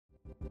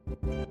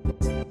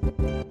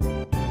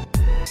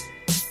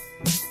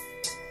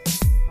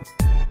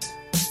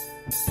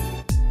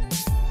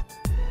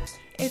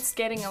It's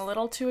getting a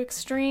little too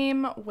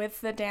extreme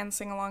with the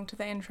dancing along to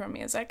the intro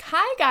music.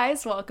 Hi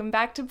guys, welcome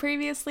back to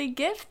Previously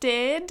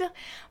Gifted.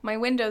 My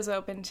window's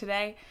open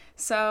today,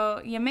 so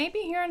you may be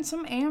hearing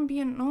some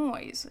ambient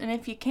noise. And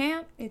if you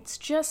can't, it's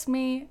just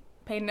me.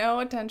 Pay no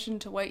attention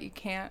to what you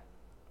can't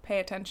pay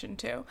attention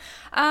to.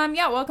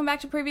 Welcome back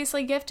to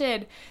Previously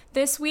Gifted.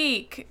 This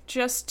week,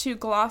 just to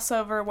gloss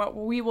over what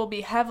we will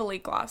be heavily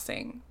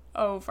glossing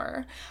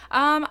over,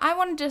 I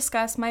want to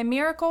discuss my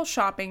miracle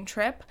shopping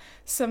trip,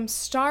 some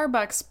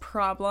Starbucks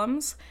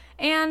problems,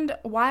 and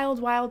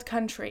Wild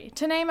Country,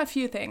 to name a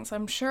few things.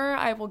 I'm sure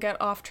I will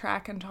get off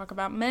track and talk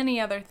about many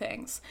other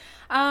things.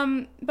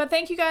 But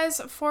thank you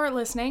guys for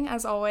listening,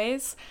 as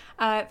always.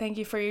 Thank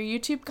you for your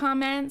YouTube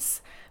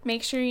comments.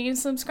 Make sure you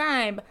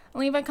subscribe,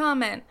 leave a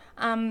comment,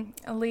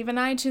 leave an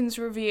iTunes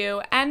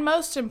review, and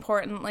most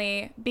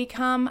importantly,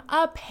 become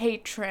a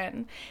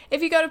patron.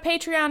 If you go to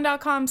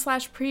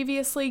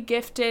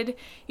patreon.com/previouslygifted,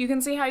 you can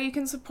see how you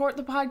can support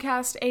the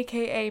podcast,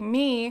 aka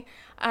me.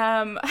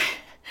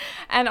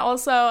 And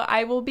also,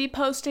 I will be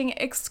posting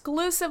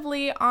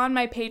exclusively on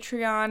my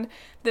Patreon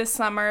this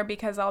summer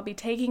because I'll be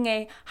taking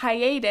a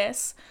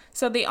hiatus.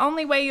 So the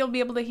only way you'll be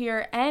able to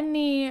hear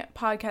any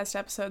podcast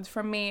episodes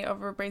from me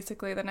over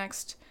basically the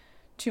next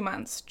 2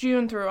 months,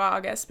 June through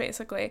August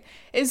basically,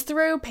 is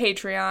through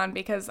Patreon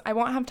because I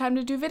won't have time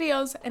to do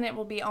videos and it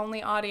will be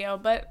only audio.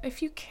 But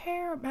if you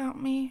care about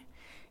me,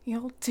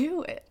 you'll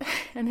do it.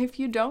 And if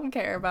you don't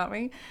care about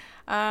me,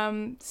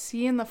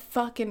 see you in the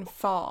fucking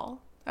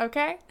fall.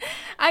 Okay?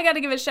 I gotta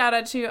give a shout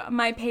out to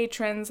my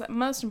patrons,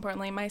 most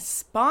importantly, my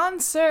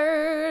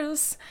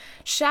sponsors.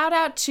 Shout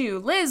out to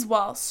Liz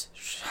Walsh.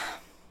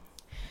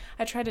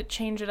 I tried to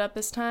change it up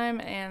this time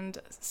and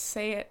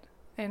say it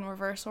in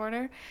reverse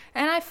order,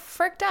 and I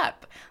fricked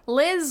up.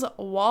 Liz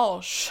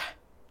Walsh,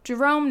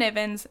 Jerome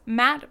Nivens,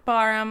 Matt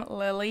Barham,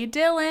 Lily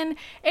Dillon,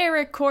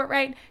 Eric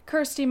Courtwright,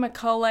 Kirsty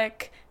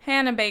McCulloch,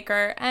 Hannah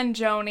Baker, and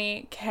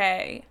Joni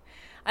K.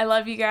 I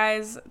love you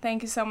guys.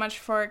 Thank you so much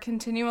for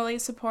continually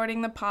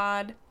supporting the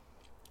pod.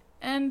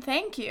 And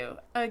thank you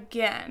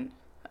again.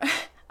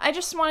 I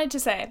just wanted to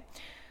say,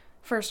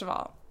 first of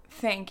all,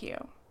 thank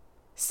you.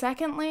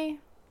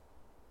 Secondly,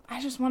 I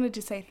just wanted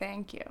to say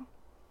thank you.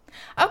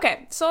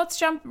 Okay, so let's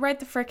jump right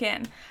the frick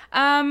in.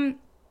 My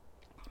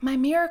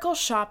miracle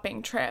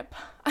shopping trip.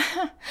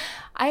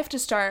 I have to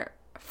start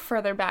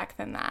further back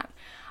than that.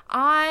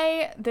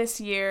 I, this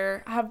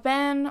year, have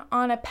been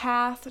on a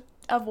path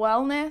of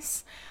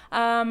wellness,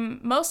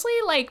 mostly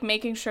like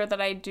making sure that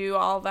I do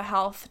all the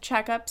health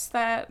checkups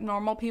that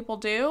normal people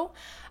do.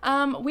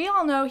 We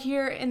all know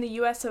here in the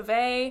US of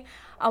A,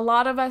 a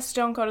lot of us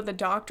don't go to the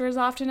doctor as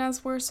often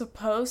as we're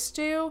supposed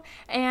to,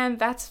 and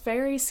that's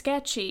very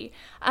sketchy.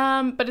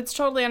 But it's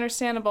totally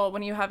understandable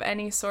when you have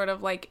any sort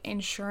of like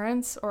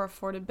insurance or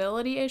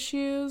affordability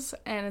issues,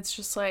 and it's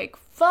just like,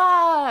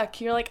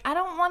 fuck, you're like, I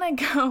don't want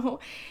to go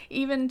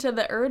even to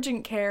the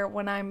urgent care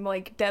when I'm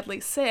like deadly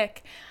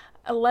sick,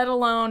 let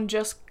alone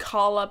just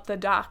call up the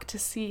doc to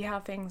see how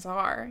things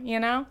are, you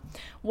know?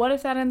 What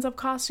if that ends up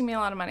costing me a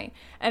lot of money?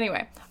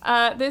 Anyway,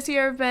 this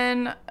year I've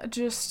been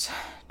just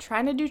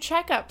trying to do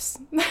checkups.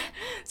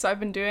 So I've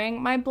been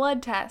doing my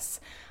blood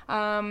tests.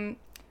 I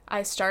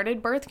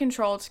started birth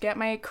control to get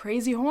my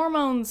crazy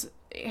hormones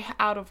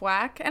out of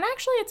whack, and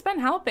actually it's been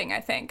helping, I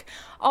think.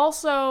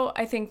 Also,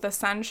 I think the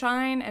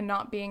sunshine and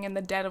not being in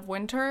the dead of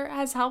winter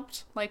has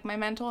helped, like my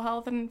mental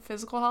health and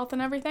physical health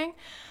and everything.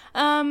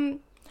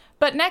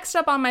 But next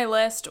up on my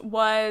list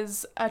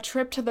was a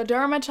trip to the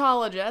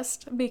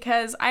dermatologist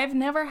because I've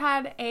never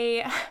had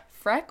a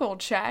freckle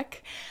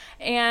check.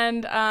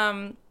 And,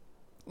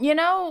 you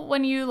know,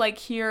 when you like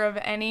hear of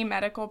any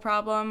medical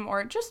problem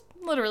or just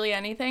literally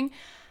anything,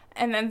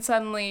 and then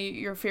suddenly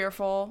you're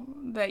fearful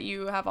that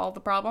you have all the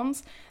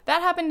problems.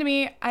 That happened to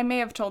me. I may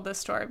have told this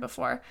story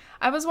before.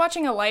 I was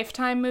watching a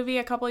Lifetime movie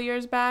a couple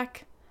years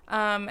back.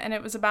 And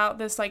it was about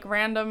this like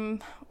random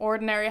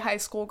ordinary high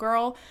school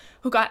girl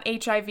who got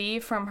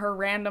HIV from her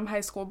random high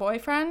school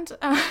boyfriend.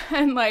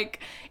 And like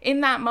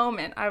in that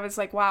moment, I was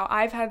like, wow,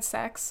 I've had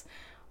sex.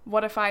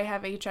 What if I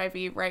have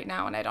HIV right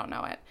now and I don't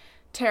know it?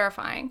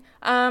 Terrifying.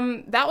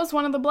 That was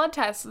one of the blood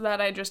tests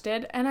that I just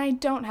did, and I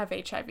don't have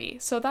HIV.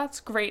 So that's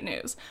great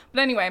news.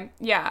 But anyway,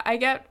 yeah, I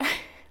get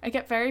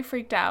very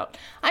freaked out.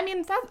 I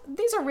mean,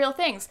 these are real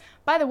things.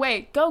 By the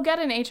way, go get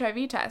an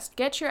HIV test.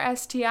 Get your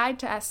STI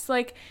tests.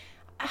 Like,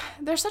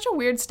 there's such a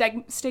weird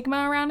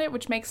stigma around it,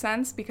 which makes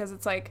sense because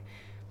it's like,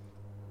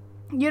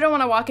 you don't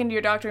want to walk into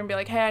your doctor and be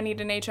like, hey, I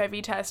need an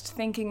HIV test,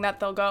 thinking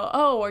that they'll go,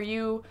 oh, are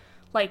you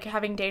like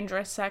having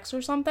dangerous sex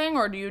or something?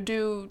 Or do you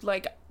do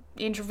like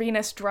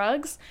intravenous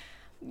drugs?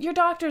 Your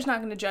doctor's not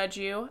going to judge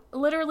you.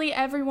 Literally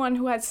everyone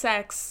who has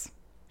sex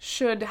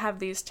should have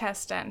these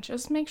tests done.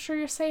 Just make sure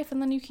you're safe and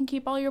then you can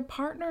keep all your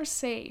partners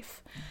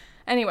safe.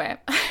 Anyway,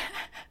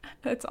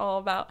 it's all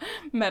about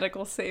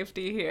medical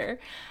safety here.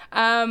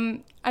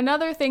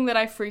 Another thing that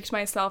I freaked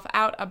myself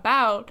out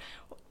about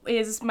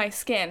is my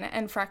skin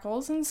and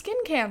freckles and skin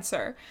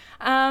cancer.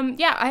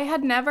 Yeah, I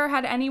had never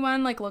had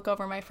anyone like look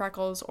over my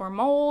freckles or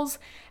moles.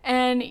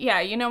 And yeah,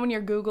 you know when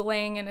you're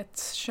Googling and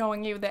it's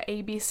showing you the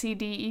A, B, C,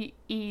 D,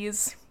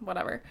 E's,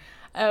 whatever,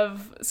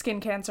 of skin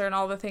cancer and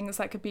all the things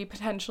that could be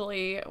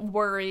potentially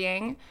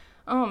worrying.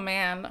 Oh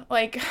man,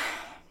 like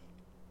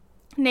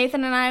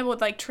Nathan and I would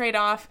like trade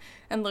off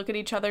and look at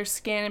each other's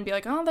skin and be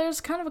like, oh,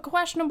 there's kind of a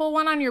questionable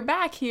one on your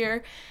back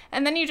here.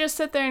 And then you just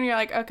sit there and you're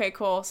like, okay,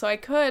 cool. So I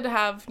could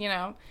have, you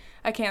know,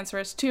 a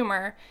cancerous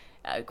tumor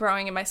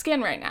growing in my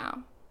skin right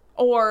now.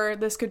 Or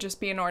this could just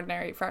be an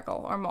ordinary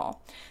freckle or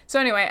mole. So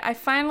anyway, I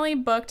finally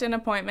booked an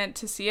appointment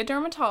to see a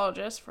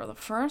dermatologist for the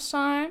first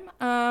time,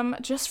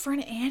 just for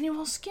an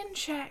annual skin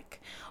check,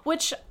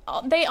 which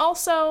they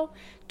also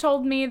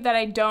told me that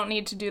I don't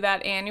need to do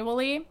that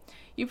annually.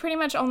 You pretty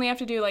much only have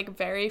to do like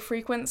very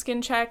frequent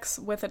skin checks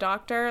with a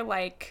doctor,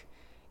 like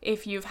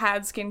if you've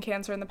had skin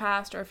cancer in the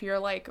past or if you're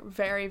like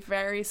very,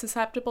 very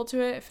susceptible to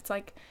it, if it's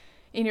like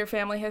in your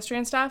family history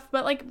and stuff.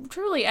 But like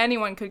truly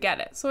anyone could get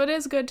it. So it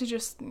is good to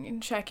just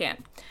check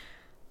in.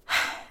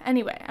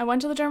 Anyway, I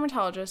went to the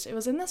dermatologist. It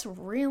was in this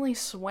really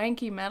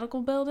swanky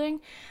medical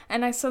building,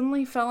 and I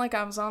suddenly felt like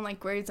I was on like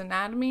Grey's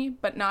Anatomy,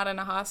 but not in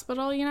a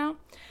hospital, you know?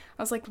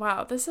 I was like,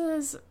 wow, this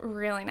is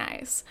really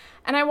nice.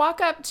 And I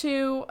walk up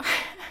to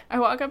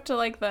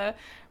like the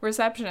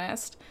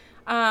receptionist.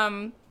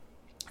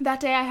 That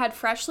day I had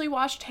freshly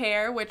washed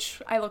hair,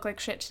 which I look like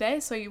shit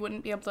today, so you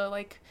wouldn't be able to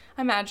like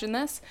imagine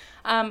this.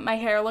 My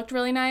hair looked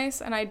really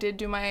nice, and I did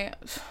do my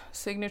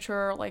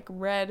signature like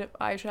red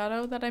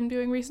eyeshadow that I'm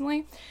doing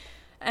recently.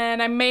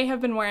 And I may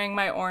have been wearing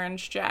my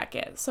orange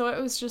jacket, so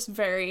it was just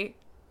very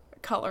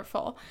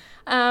colorful.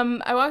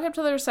 I walk up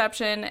to the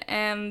reception,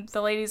 and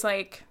the lady's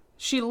like,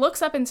 she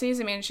looks up and sees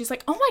me, and she's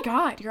like, oh my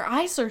God, your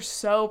eyes are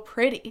so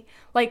pretty.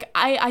 Like,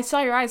 I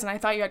saw your eyes, and I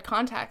thought you had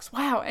contacts.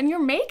 Wow, and your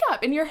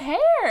makeup, and your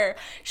hair.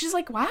 She's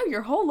like, wow,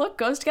 your whole look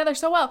goes together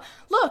so well.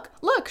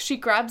 Look. She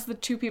grabs the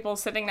two people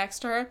sitting next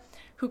to her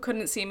who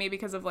couldn't see me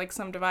because of, like,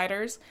 some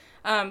dividers.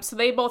 So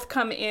they both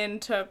come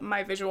into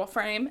my visual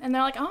frame, and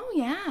they're like, oh,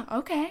 yeah,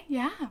 okay,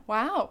 yeah,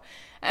 wow.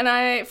 And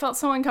I felt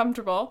so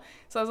uncomfortable.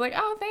 So I was like,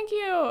 oh, thank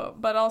you.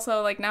 But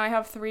also, like, now I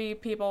have three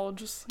people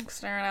just, like,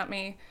 staring at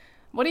me.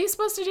 What are you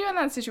supposed to do in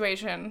that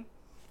situation?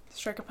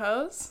 Strike a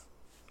pose?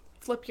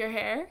 Flip your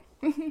hair?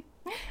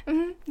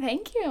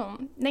 Thank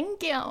you.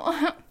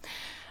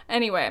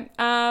 Anyway,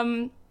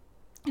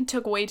 it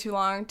took way too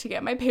long to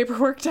get my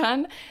paperwork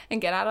done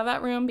and get out of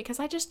that room because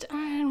I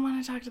didn't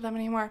want to talk to them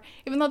anymore.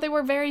 Even though they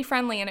were very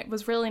friendly and it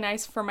was really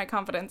nice for my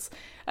confidence,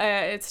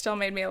 it still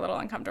made me a little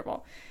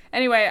uncomfortable.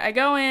 Anyway, I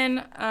go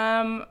in.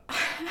 I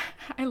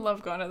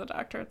love going to the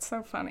doctor. It's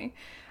so funny.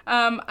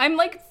 I'm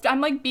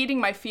like beating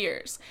my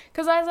fears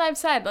because, as I've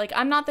said, like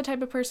I'm not the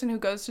type of person who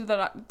goes to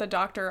the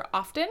doctor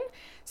often.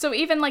 So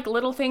even like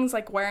little things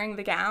like wearing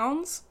the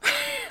gowns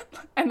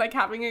and like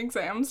having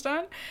exams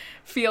done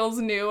feels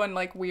new and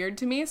like weird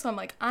to me. So I'm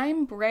like,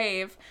 I'm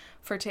brave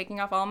for taking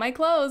off all my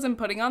clothes and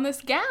putting on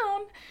this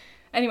gown.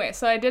 Anyway,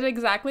 so I did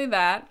exactly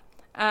that.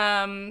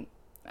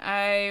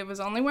 I was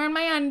only wearing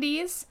my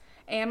undies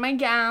and my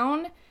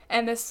gown.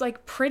 And this,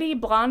 like, pretty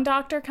blonde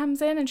doctor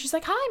comes in, and she's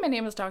like, hi, my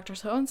name is Dr.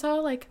 So-and-so,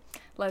 like,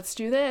 let's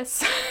do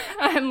this.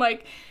 And,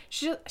 like,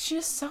 she's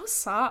just so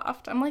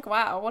soft. I'm like,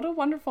 wow, what a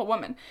wonderful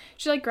woman.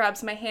 She, like,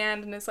 grabs my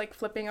hand and is, like,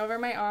 flipping over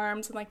my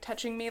arms and, like,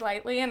 touching me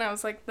lightly, and I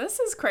was like, this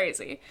is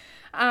crazy.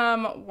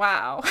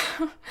 Wow.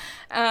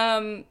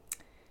 I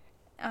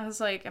was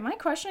like, am I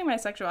questioning my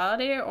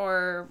sexuality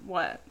or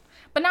what?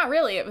 But not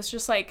really. It was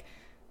just, like,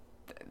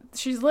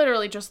 she's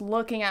literally just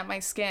looking at my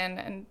skin,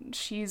 and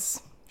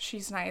she's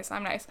nice,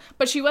 I'm nice.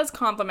 But she was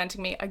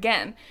complimenting me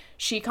again.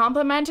 She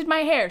complimented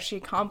my hair.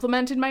 She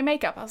complimented my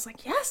makeup. I was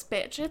like, yes,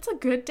 bitch, it's a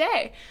good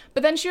day.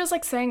 But then she was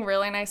like saying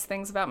really nice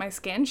things about my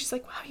skin. She's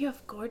like, wow, you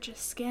have gorgeous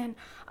skin.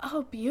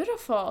 Oh,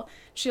 beautiful.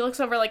 She looks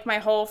over like my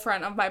whole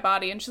front of my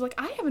body and she's like,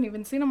 I haven't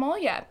even seen a mole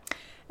yet.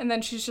 And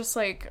then she's just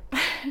like,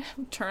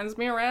 turns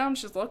me around.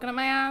 She's looking at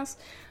my ass.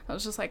 I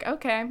was just like,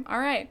 okay, all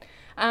right.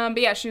 But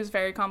yeah, she was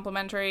very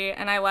complimentary.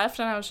 And I left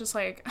and I was just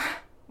like,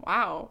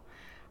 wow.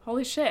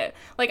 Holy shit.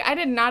 Like, I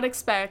did not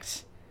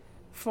expect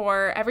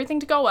for everything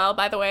to go well.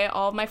 By the way,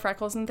 all of my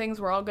freckles and things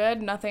were all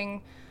good.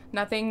 Nothing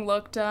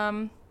looked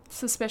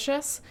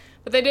suspicious.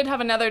 But they did have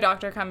another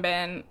doctor come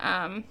in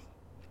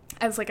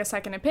as, like, a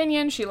second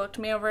opinion. She looked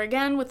me over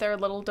again with their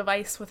little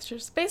device, which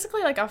is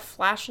basically like a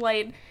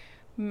flashlight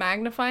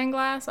magnifying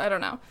glass. I don't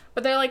know.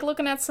 But they're, like,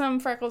 looking at some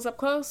freckles up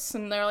close,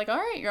 and they're like, all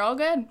right, you're all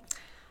good.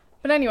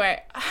 But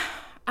anyway,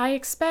 I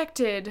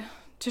expected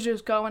to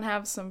just go and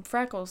have some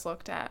freckles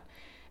looked at.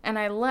 And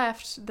I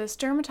left this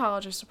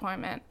dermatologist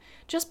appointment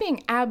just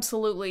being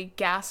absolutely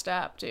gassed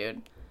up,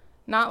 dude.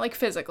 Not, like,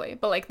 physically,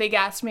 but, like, they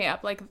gassed me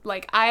up.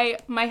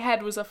 My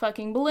head was a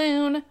fucking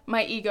balloon.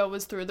 My ego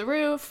was through the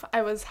roof.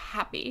 I was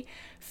happy,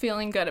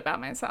 feeling good about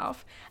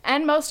myself.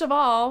 And most of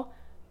all,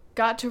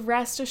 got to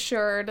rest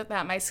assured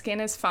that my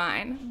skin is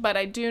fine, but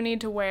I do need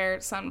to wear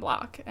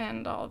sunblock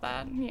and all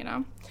that, you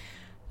know.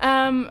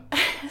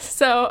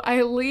 So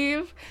I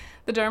leave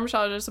the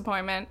dermatologist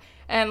appointment,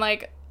 And,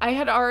 like, I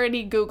had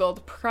already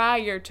Googled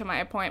prior to my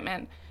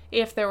appointment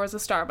if there was a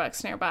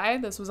Starbucks nearby.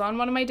 This was on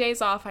one of my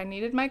days off. I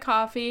needed my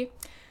coffee.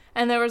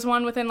 And there was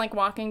one within, like,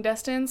 walking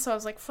distance. So I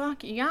was like,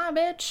 fuck, yeah,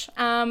 bitch.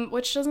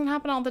 Which doesn't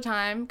happen all the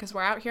time because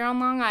we're out here on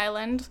Long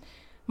Island.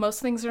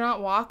 Most things are not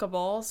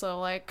walkable. So,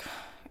 like,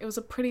 it was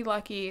a pretty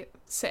lucky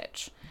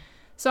sitch.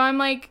 So I'm,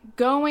 like,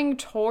 going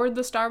toward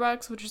the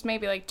Starbucks, which is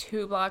maybe, like,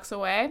 2 blocks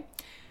away.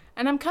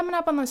 And I'm coming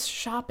up on this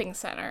shopping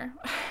center.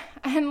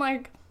 And,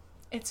 like,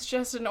 it's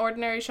just an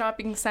ordinary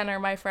shopping center,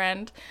 my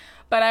friend.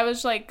 But I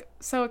was, like,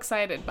 so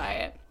excited by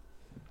it.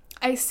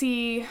 I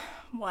see,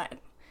 what?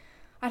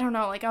 I don't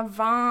know, like a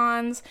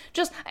Vons.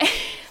 Just,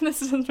 this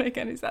doesn't make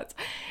any sense.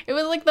 It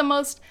was, like, the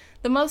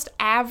most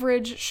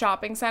average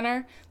shopping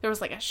center. There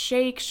was, like, a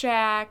Shake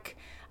Shack.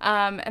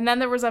 And then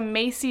there was a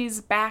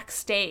Macy's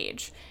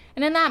backstage.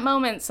 And in that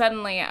moment,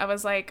 suddenly, I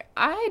was like,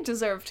 I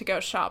deserve to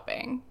go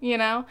shopping, you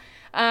know?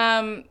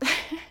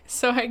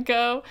 So I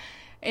go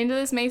into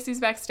this Macy's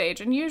backstage,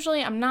 and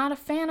usually I'm not a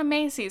fan of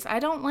Macy's. I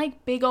don't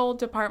like big old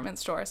department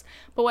stores.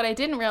 But what I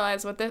didn't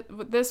realize,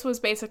 this was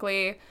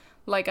basically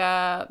like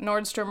a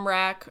Nordstrom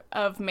Rack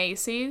of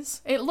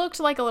Macy's. It looked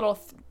like a little,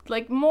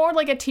 like more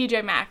like a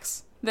TJ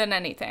Maxx than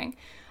anything.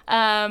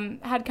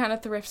 Had kind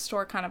of thrift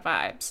store kind of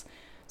vibes.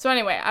 So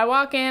anyway, I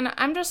walk in,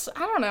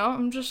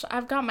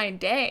 I've got my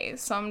day,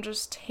 so I'm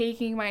just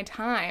taking my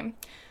time.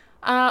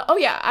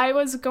 I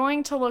was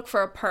going to look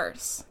for a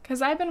purse,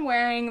 because I've been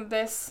wearing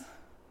this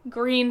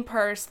green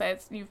purse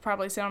that you've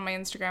probably seen on my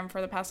Instagram for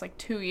the past, like,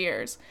 2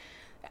 years.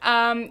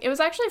 It was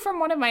actually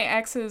from one of my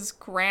ex's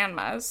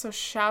grandmas, so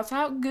shouts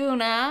out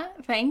Guna,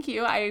 thank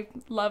you, I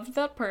loved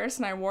that purse,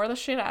 and I wore the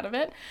shit out of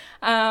it,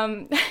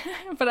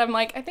 but I'm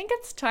like, I think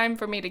it's time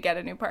for me to get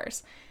a new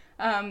purse.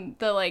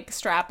 The, like,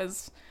 strap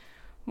is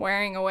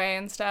wearing away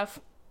and stuff.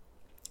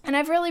 And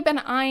I've really been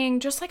eyeing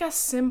just like a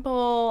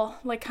simple,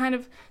 like kind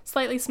of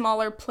slightly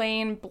smaller,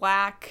 plain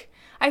black.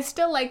 I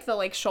still like the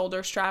like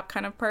shoulder strap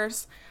kind of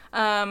purse.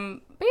 But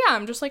yeah,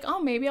 I'm just like,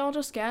 oh, maybe I'll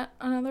just get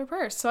another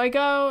purse. So I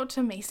go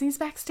to Macy's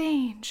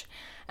backstage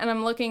and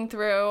I'm looking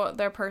through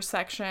their purse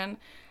section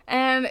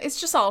and it's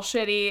just all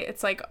shitty.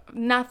 It's like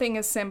nothing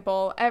is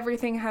simple.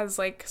 Everything has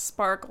like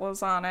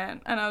sparkles on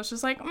it. And I was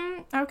just like,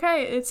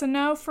 okay, it's a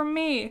no from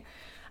me.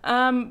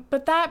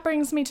 But that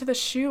brings me to the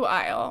shoe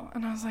aisle,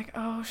 and I was like,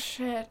 oh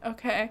shit,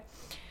 okay.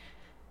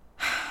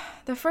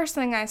 The first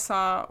thing I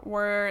saw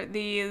were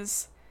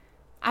these,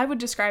 I would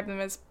describe them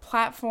as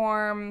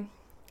platform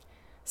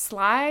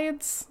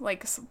slides,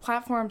 like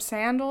platform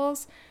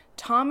sandals,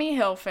 Tommy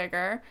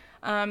Hilfiger.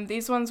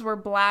 These ones were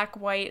black,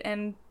 white,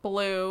 and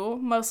blue,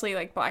 mostly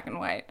like black and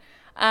white.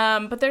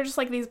 But they're just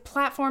like these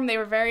platform, they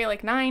were very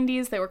like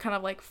 90s, they were kind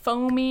of like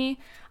foamy,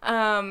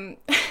 and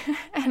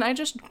I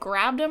just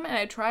grabbed them and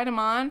I tried them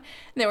on.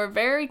 They were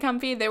very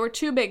comfy. They were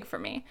too big for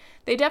me.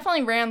 They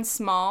definitely ran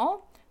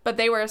small, but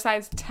they were a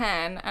size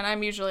 10 and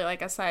I'm usually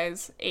like a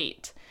size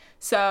 8.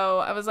 So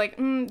I was like,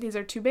 these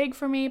are too big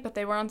for me, but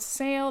they were on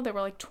sale. They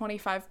were like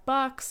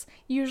 $25,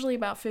 usually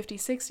about 50,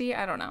 60,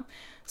 I don't know.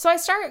 So I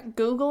start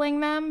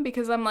Googling them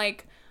because I'm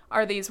like,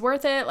 are these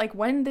worth it? Like,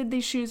 when did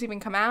these shoes even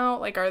come out?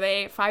 Like, are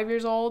they 5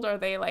 years old? Are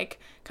they, like,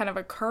 kind of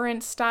a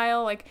current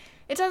style? Like,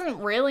 it doesn't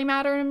really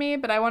matter to me,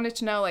 but I wanted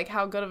to know, like,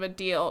 how good of a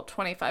deal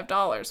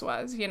 $25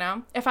 was, you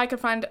know? If I could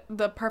find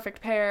the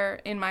perfect pair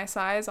in my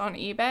size on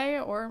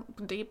eBay or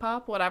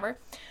Depop, whatever,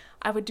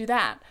 I would do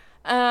that.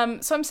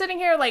 So I'm sitting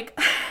here, like,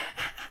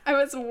 I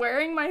was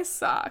wearing my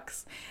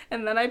socks,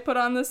 and then I put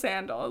on the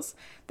sandals.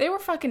 They were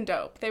fucking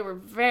dope. They were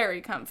very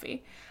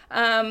comfy.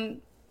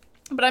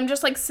 But I'm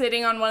just, like,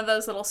 sitting on one of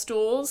those little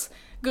stools,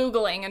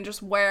 Googling and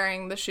just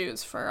wearing the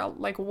shoes for,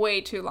 like,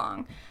 way too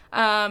long.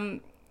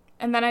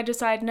 And then I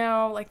decide,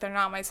 no, like, they're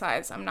not my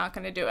size. I'm not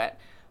going to do it.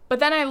 But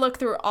then I look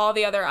through all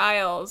the other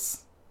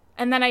aisles,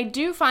 and then I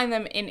do find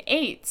them in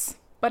 8s,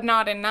 but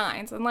not in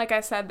 9s. And like I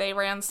said, they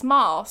ran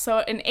small, so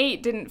an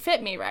 8 didn't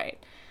fit me right.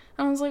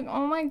 And I was like,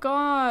 oh, my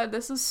God,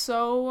 this is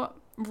so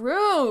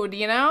rude,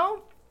 you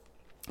know?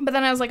 But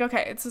then I was like,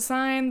 okay, it's a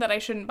sign that I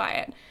shouldn't buy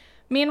it.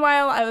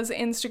 Meanwhile, I was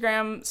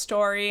Instagram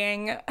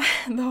storying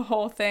the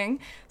whole thing.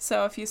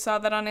 So if you saw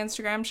that on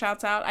Instagram,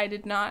 shouts out, I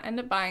did not end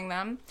up buying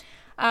them.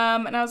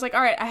 And I was like,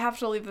 all right, I have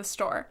to leave the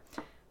store.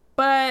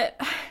 But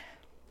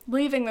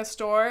leaving the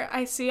store,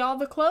 I see all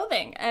the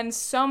clothing and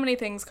so many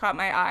things caught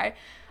my eye.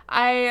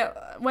 I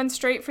went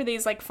straight for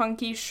these like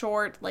funky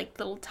short like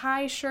little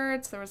tie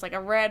shirts. There was like a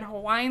red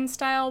Hawaiian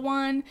style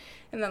one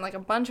and then like a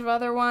bunch of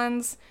other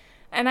ones.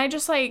 And I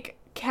just like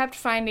kept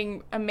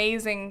finding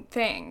amazing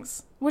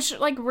things, which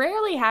like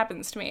rarely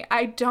happens to me.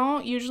 I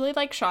don't usually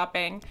like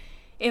shopping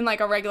in like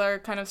a regular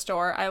kind of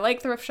store. I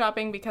like thrift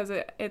shopping because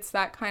it's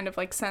that kind of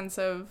like sense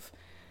of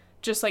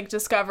just like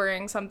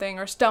discovering something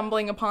or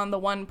stumbling upon the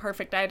one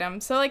perfect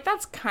item. So like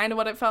that's kind of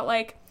what it felt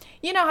like.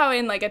 You know how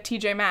in like a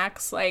TJ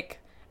Maxx, like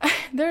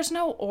there's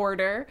no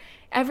order.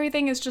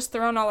 Everything is just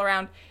thrown all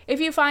around. If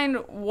you find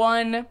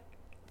one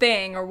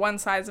thing or one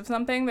size of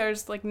something,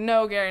 there's like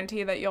no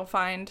guarantee that you'll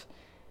find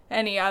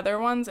any other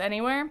ones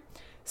anywhere.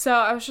 So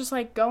I was just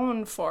like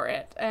going for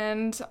it.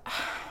 And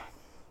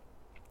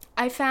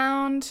I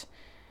found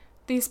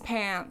these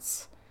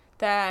pants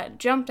that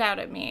jumped out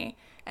at me,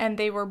 and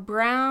they were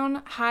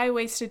brown,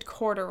 high-waisted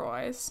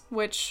corduroys,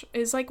 which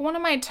is, like, one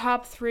of my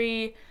top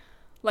 3,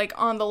 like,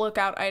 on the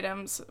lookout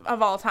items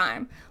of all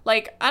time.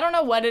 Like, I don't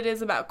know what it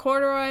is about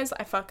corduroys.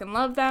 I fucking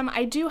love them.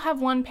 I do have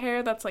one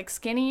pair that's, like,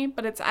 skinny,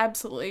 but it's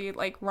absolutely,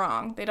 like,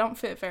 wrong. They don't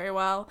fit very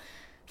well.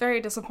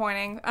 Very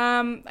disappointing.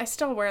 I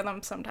still wear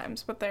them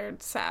sometimes, but they're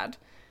sad.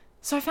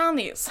 So I found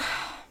these.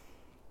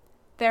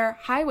 They're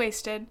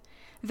high-waisted.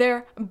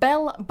 They're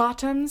bell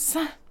bottoms.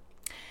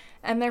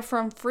 And they're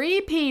from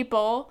Free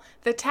People.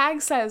 The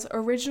tag says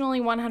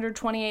originally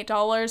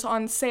 $128,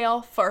 on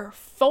sale for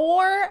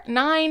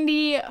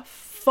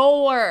 $4.94.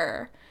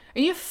 Are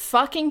you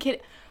fucking kidding?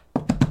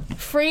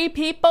 Free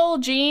People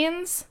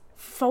jeans?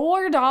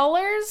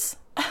 $4?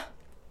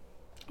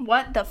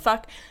 What the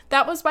fuck?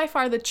 That was by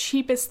far the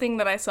cheapest thing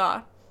that I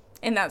saw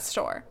in that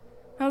store.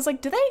 I was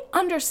like, do they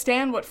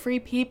understand what Free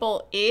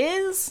People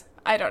is?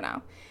 I don't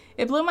know.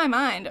 It blew my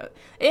mind.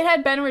 It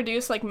had been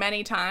reduced like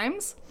many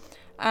times.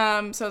 So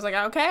I was like,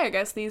 okay, I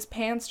guess these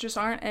pants just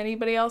aren't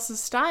anybody else's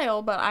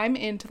style, but I'm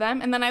into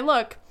them. And then I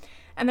look,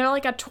 and they're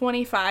like a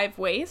 25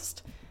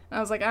 waist. And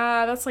I was like,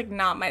 that's like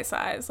not my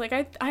size. Like,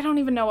 I don't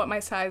even know what my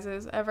size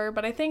is ever,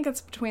 but I think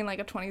it's between like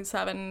a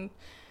 27,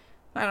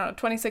 I don't know,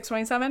 26,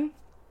 27.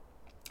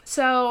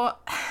 So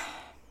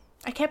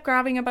I kept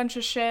grabbing a bunch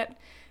of shit,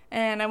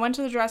 and I went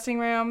to the dressing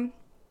room,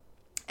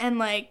 and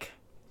like,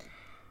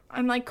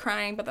 I'm like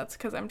crying, but that's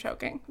because I'm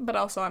choking, but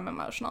also I'm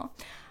emotional.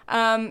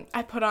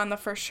 I put on the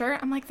first shirt.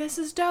 I'm like, this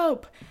is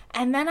dope.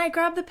 And then I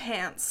grab the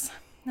pants.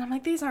 And I'm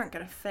like, these aren't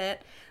going to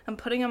fit. I'm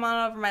putting them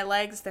on over my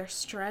legs. They're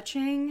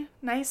stretching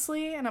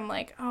nicely. And I'm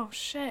like, oh,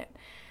 shit.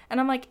 And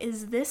I'm like,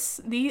 is this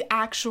the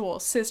actual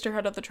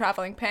Sisterhood of the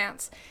Traveling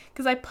Pants?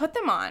 Because I put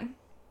them on,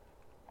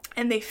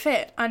 and they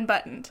fit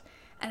unbuttoned.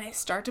 And I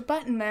start to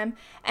button them,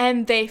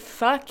 and they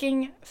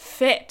fucking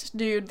fit,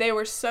 dude. They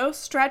were so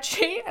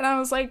stretchy. And I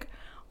was like,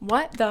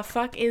 what the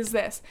fuck is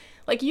this?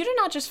 Like, you do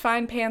not just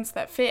find pants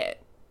that fit.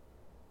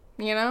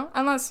 You know?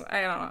 Unless,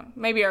 I don't know,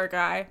 maybe you're a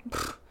guy.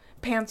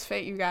 Pants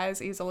fit you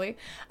guys easily.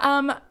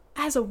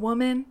 As a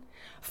woman,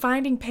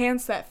 finding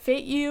pants that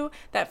fit you,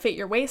 that fit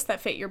your waist,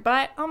 that fit your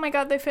butt. Oh my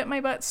god, they fit my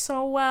butt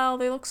so well.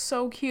 They look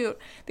so cute.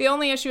 The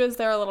only issue is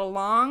they're a little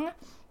long,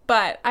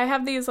 but I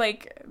have these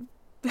bright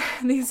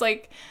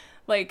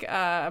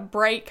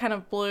kind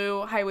of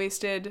blue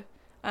high-waisted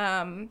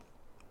bell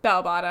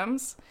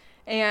bottoms.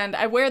 And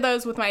I wear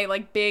those with my,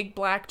 like, big,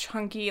 black,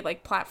 chunky,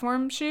 like,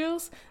 platform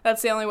shoes.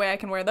 That's the only way I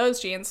can wear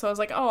those jeans. So I was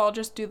like, oh, I'll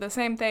just do the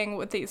same thing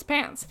with these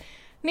pants.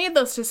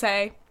 Needless to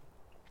say,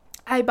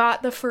 I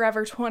bought the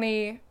Forever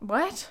 20...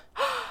 What?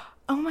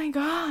 Oh, my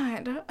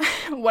God.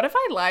 What if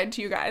I lied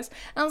to you guys?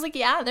 And I was like,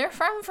 yeah, they're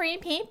from Free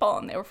People.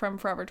 And they were from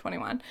Forever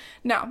 21.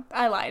 No,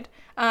 I lied.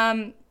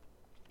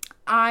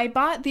 I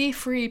bought the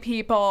Free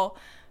People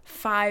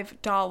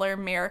 $5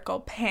 Miracle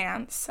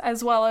pants,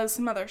 as well as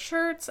some other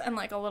shirts and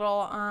like a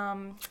little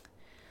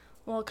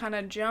kind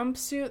of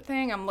jumpsuit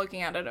thing. I'm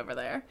looking at it over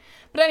there.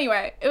 But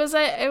anyway, it was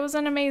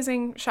an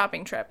amazing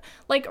shopping trip.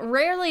 Like,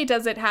 rarely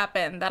does it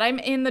happen that I'm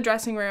in the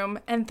dressing room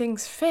and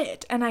things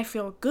fit and I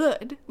feel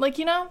good. Like,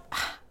 you know,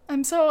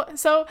 I'm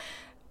so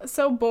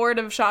bored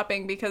of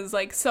shopping because,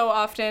 like, so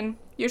often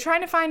you're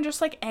trying to find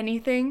just like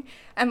anything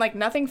and like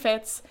nothing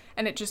fits,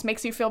 and it just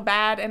makes you feel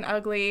bad and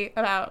ugly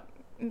about,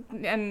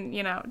 and,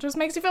 you know, just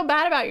makes you feel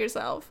bad about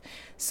yourself.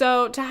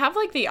 So to have,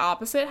 like, the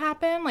opposite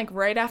happen, like,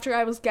 right after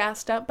I was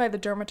gassed up by the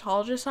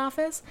dermatologist's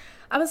office,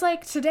 I was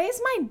like, today's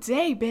my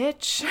day,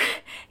 bitch.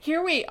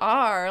 Here we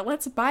are.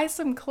 Let's buy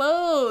some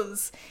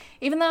clothes.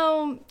 Even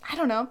though, I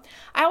don't know,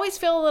 I always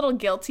feel a little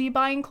guilty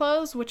buying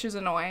clothes, which is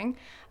annoying.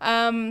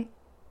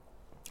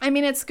 I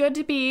mean, it's good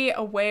to be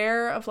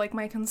aware of, like,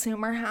 my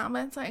consumer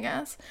habits, I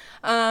guess.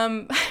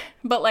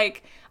 But,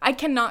 like, I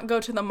cannot go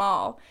to the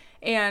mall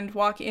and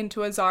walk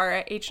into a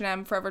Zara,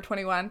 H&M, Forever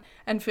 21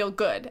 and feel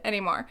good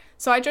anymore.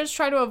 So I just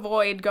try to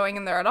avoid going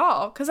in there at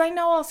all, because I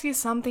know I'll see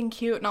something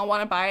cute and I'll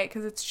want to buy it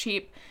because it's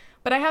cheap.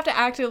 But I have to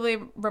actively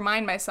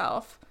remind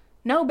myself,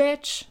 no,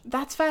 bitch,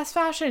 that's fast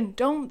fashion.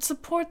 Don't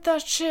support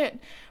that shit.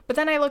 But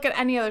then I look at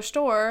any other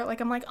store,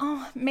 like, I'm like,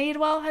 oh,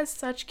 Madewell has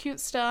such cute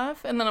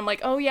stuff. And then I'm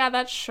like, oh yeah,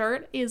 that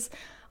shirt is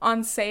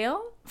on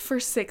sale for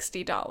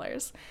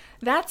 $60.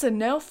 That's a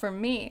no for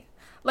me.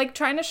 Like,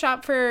 trying to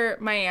shop for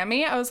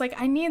Miami, I was like,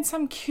 I need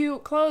some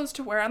cute clothes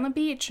to wear on the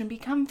beach and be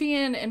comfy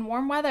in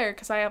warm weather,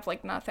 because I have,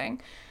 like,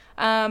 nothing.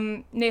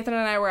 Nathan and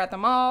I were at the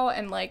mall,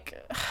 and,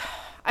 like,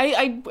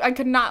 I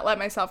could not let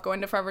myself go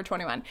into Forever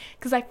 21,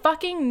 because I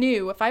fucking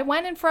knew if I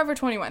went in Forever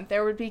 21,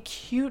 there would be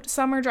cute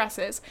summer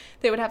dresses,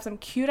 they would have some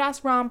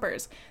cute-ass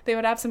rompers, they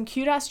would have some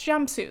cute-ass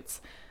jumpsuits,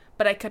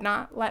 but I could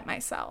not let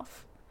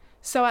myself.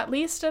 So at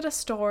least at a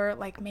store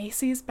like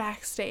Macy's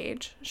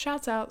Backstage,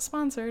 shouts out,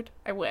 sponsored,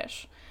 I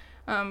wish,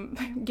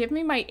 give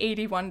me my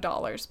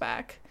 $81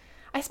 back.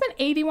 I spent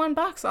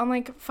 $81 on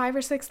like 5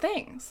 or 6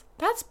 things.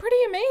 That's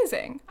pretty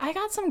amazing. I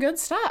got some good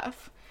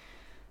stuff.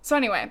 So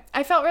anyway,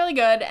 I felt really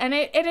good, and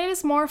it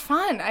is more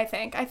fun, I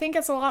think. I think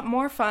it's a lot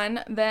more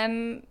fun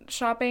than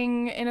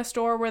shopping in a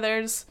store where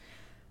there's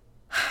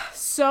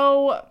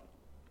so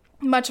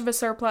much of a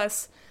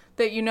surplus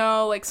that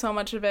like so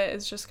much of it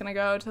is just gonna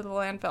go to the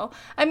landfill.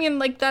 I mean,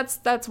 like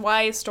that's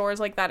why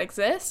stores like that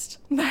exist.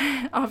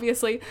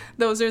 Obviously,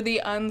 those are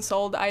the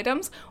unsold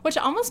items, which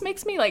almost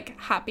makes me like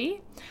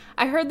happy.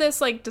 I heard this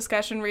like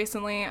discussion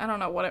recently, I don't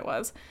know what it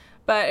was,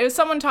 but it was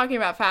someone talking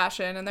about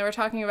fashion, and they were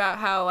talking about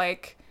how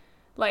like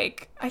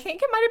I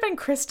think it might have been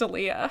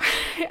Crystalia.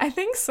 I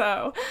think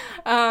so.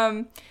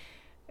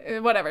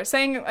 Whatever,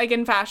 saying like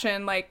in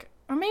fashion, like,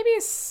 or maybe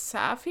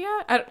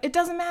Safia, it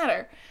doesn't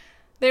matter.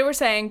 They were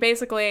saying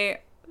basically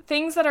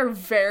things that are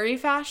very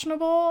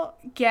fashionable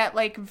get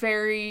like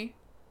very,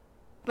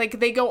 like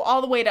they go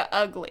all the way to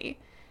ugly.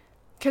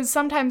 Because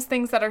sometimes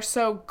things that are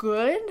so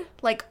good,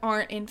 like,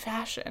 aren't in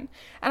fashion.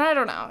 And I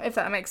don't know if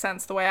that makes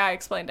sense the way I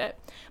explained it.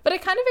 But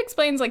it kind of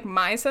explains, like,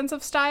 my sense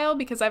of style,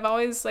 because I've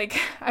always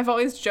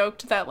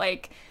joked that,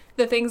 like,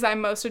 the things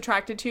I'm most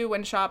attracted to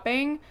when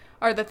shopping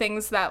are the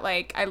things that,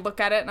 like, I look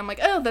at it and I'm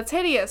like, oh, that's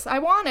hideous, I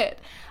want it.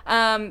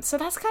 So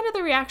that's kind of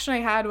the reaction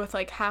I had with,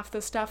 like, half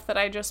the stuff that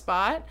I just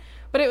bought.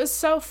 But it was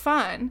so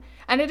fun.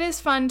 And it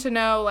is fun to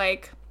know,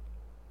 like,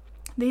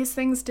 these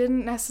things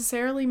didn't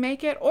necessarily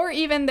make it, or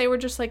even they were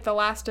just like the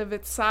last of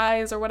its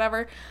size or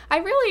whatever. I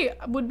really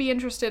would be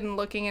interested in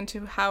looking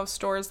into how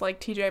stores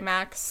like TJ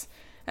Maxx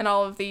and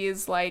all of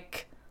these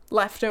like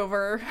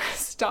leftover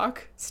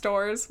stock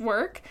stores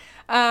work.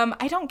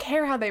 I don't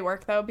care how they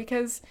work though,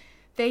 because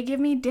they give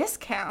me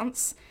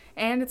discounts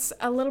and it's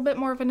a little bit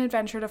more of an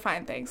adventure to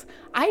find things.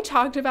 I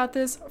talked about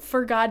this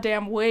for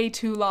goddamn way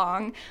too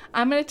long.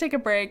 I'm gonna take a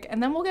break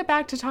and then we'll get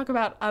back to talk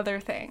about other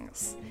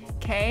things.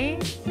 Okay?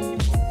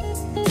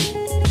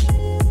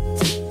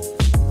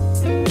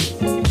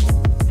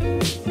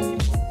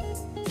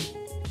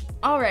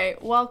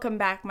 Alright, welcome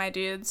back, my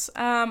dudes.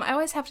 I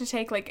always have to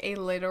take like a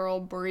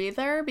literal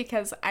breather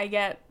because I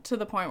get to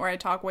the point where I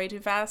talk way too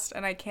fast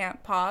and I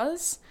can't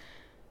pause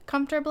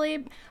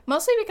comfortably.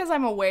 Mostly because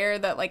I'm aware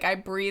that like I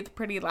breathe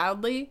pretty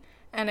loudly,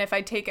 and if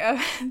I take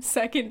a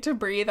second to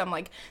breathe, I'm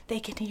like, they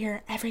can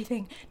hear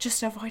everything,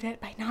 just avoid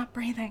it by not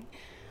breathing.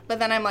 But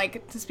then I'm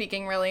like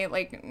speaking really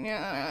like,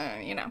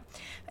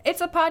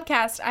 it's a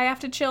podcast, I have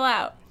to chill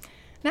out.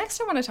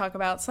 Next, I want to talk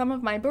about some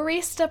of my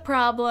barista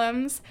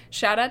problems.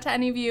 Shout out to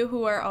any of you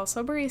who are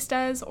also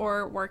baristas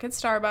or work at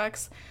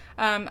Starbucks.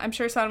 I'm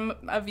sure some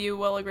of you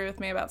will agree with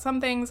me about some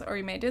things, or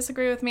you may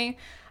disagree with me.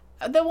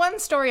 The one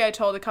story I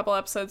told a couple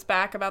episodes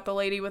back about the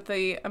lady with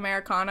the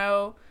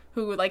Americano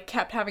who like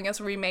kept having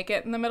us remake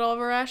it in the middle of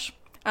a rush.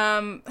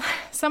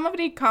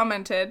 Somebody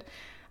commented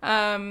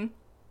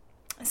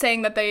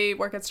saying that they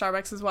work at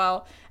Starbucks as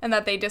well, and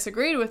that they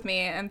disagreed with me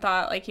and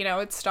thought like,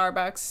 it's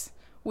Starbucks.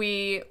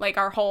 We, like,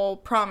 our whole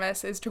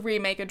promise is to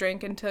remake a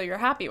drink until you're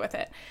happy with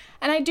it.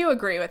 And I do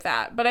agree with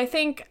that. But I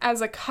think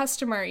as a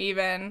customer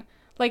even,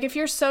 like, if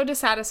you're so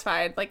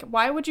dissatisfied, like,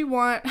 why would you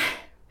want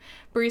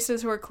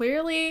baristas who are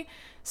clearly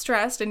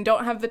stressed and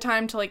don't have the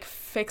time to, like,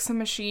 fix a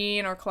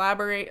machine or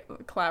collaborate,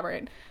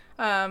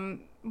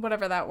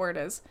 whatever that word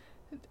is.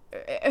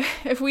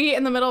 If we,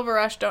 in the middle of a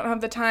rush, don't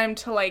have the time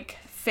to, like,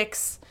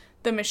 fix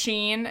the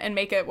machine and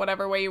make it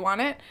whatever way you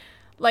want it,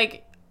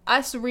 like,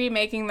 us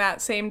remaking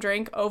that same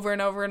drink over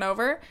and over and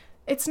over,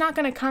 it's not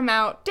going to come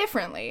out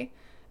differently.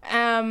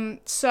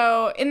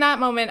 So in that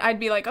moment, I'd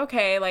be like,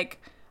 okay, like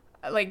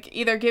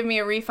either give me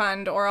a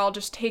refund or I'll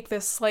just take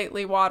this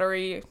slightly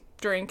watery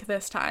drink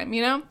this time,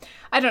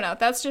 I don't know.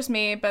 That's just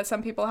me, but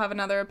some people have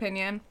another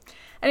opinion.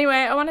 Anyway,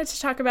 I wanted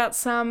to talk about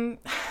some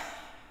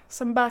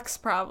Bucks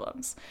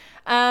problems.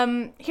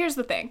 Here's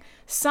the thing.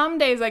 Some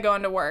days I go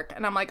into work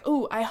and I'm like,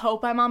 ooh, I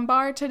hope I'm on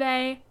bar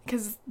today,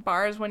 because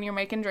bars, when you're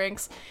making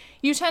drinks,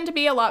 you tend to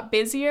be a lot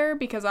busier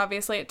because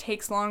obviously it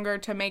takes longer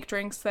to make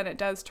drinks than it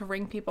does to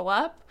ring people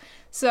up.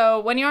 So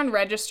when you're on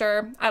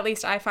register, at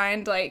least I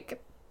find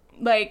like,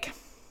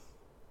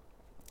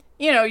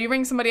 you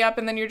ring somebody up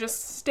and then you're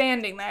just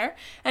standing there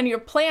and you're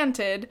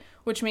planted,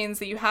 which means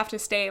that you have to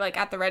stay like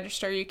at the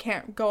register. You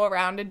can't go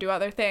around and do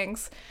other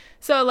things.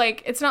 So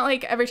like, it's not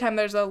like every time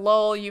there's a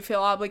lull, you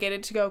feel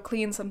obligated to go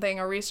clean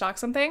something or restock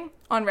something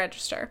on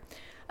register.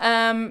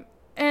 And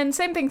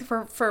same thing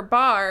for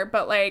bar,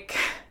 but like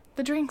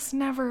the drinks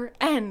never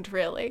end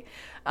really.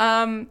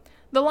 The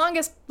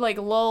longest like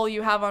lull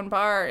you have on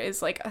bar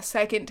is like a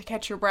second to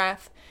catch your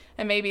breath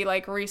and maybe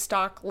like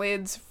restock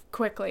lids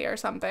quickly or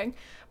something.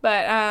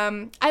 But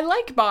I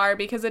like bar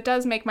because it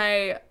does make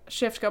my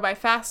shift go by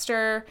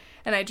faster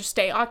and I just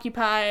stay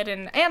occupied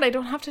and I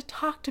don't have to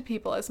talk to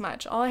people as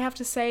much. All I have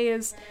to say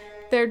is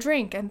their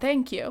drink and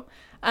thank you.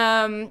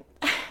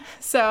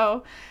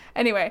 So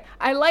anyway,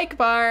 I like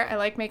bar, I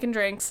like making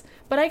drinks,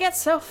 but I get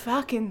so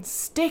fucking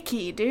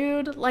sticky,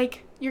 dude.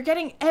 Like, you're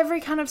getting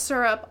every kind of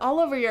syrup all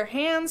over your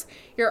hands,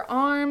 your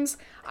arms.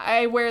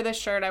 I wear this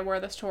shirt, I wore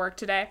this to work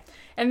today,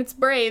 and it's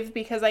brave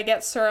because I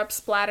get syrup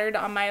splattered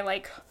on my,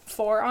 like,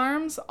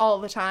 forearms all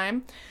the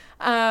time.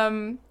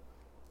 And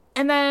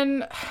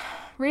then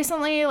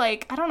recently,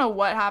 like, I don't know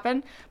what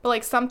happened, but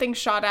like something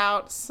shot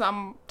out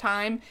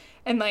sometime,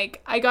 and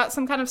like I got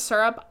some kind of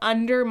syrup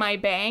under my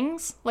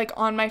bangs, like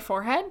on my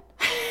forehead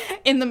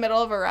in the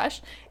middle of a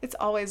rush. It's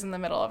always in the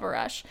middle of a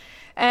rush.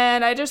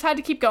 And I just had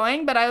to keep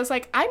going, but I was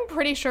like, I'm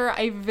pretty sure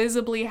I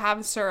visibly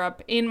have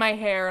syrup in my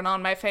hair and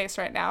on my face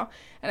right now,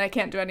 and I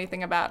can't do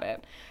anything about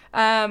it.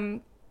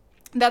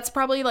 That's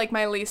probably like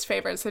my least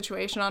favorite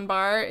situation on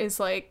bar, is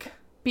like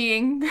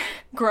being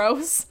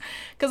gross,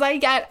 because I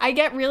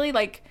get really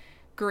like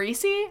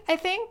greasy, I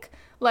think.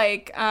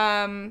 Like,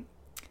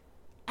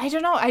 I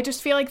don't know, I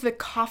just feel like the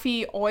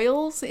coffee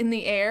oils in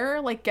the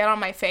air like get on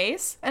my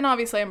face, and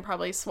obviously I'm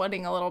probably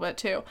sweating a little bit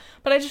too,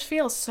 but I just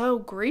feel so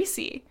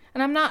greasy.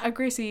 And I'm not a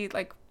greasy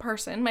like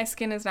person. My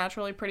skin is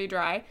naturally pretty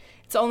dry.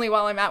 It's only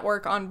while I'm at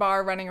work, on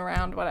bar, running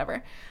around,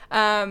 whatever.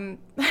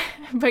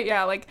 But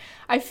yeah, like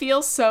I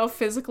feel so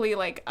physically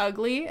like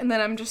ugly, and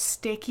then I'm just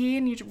sticky,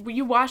 and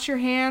you wash your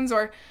hands.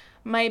 Or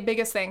my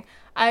biggest thing,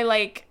 I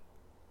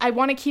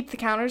want to keep the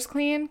counters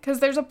clean, because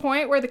there's a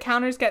point where the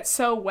counters get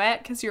so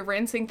wet because you're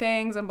rinsing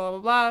things and blah, blah,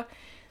 blah.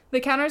 The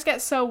counters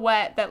get so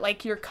wet that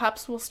like your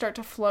cups will start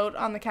to float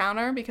on the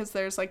counter because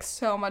there's like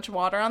so much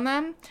water on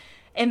them.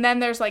 And then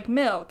there's like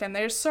milk and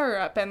there's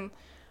syrup, and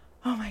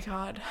oh my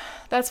God,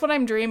 that's what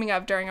I'm dreaming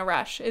of during a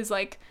rush, is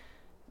like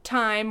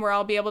time where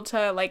I'll be able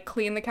to like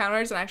clean the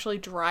counters and actually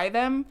dry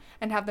them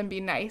and have them be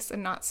nice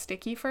and not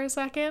sticky for a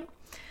second.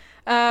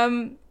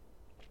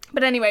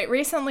 But anyway,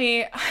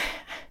 recently,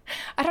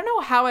 I don't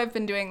know how I've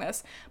been doing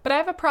this, but I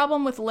have a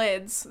problem with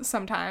lids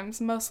sometimes,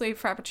 mostly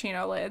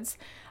Frappuccino lids,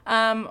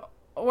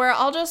 where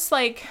I'll just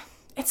like,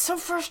 it's so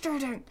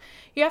frustrating.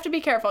 You have to be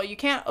careful. You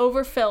can't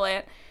overfill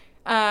it,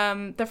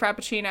 the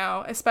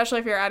Frappuccino, especially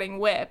if you're adding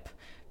whip,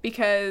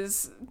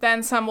 because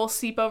then some will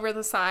seep over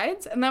the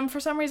sides, and then for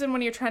some reason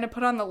when you're trying to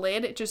put on the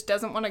lid, it just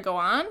doesn't want to go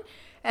on,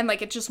 and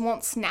like it just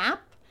won't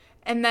snap.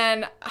 And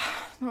then,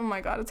 oh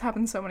my God, it's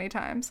happened so many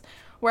times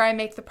where I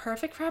make the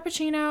perfect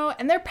Frappuccino,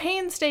 and they're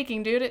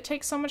painstaking, dude. It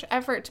takes so much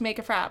effort to make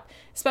a Frap,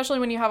 especially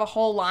when you have a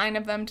whole line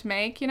of them to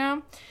make, you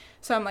know?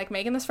 So I'm like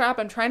making this Frap,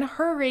 I'm trying to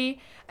hurry,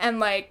 and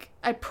like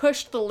I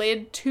pushed the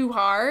lid too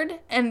hard,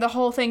 and the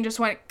whole thing just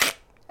went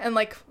and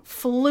like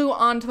flew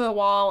onto the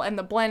wall and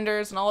the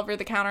blenders and all over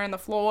the counter and the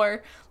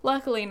floor.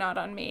 Luckily not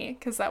on me,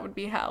 because that would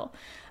be hell.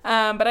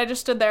 But I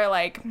just stood there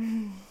like,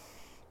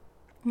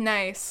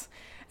 nice.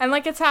 And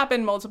like it's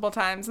happened multiple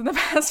times in the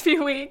past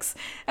few weeks,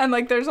 and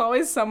like there's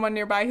always someone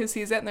nearby who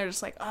sees it, and they're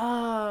just like,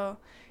 oh,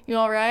 you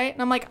all right?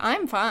 And I'm like,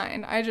 I'm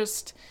fine. I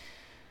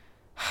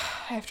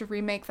have to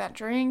remake that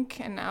drink,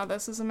 and now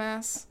this is a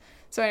mess.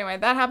 So anyway,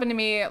 that happened to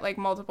me like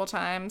multiple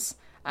times.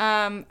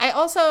 I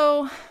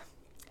also,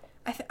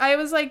 I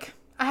was like,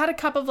 I had a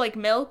cup of like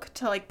milk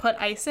to like put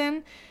ice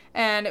in,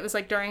 and it was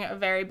like during a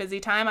very busy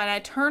time, and I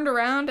turned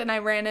around and I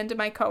ran into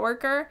my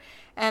coworker,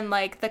 and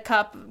like the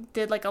cup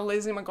did like a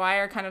Lizzie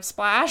McGuire kind of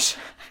splash.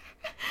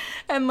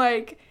 And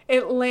like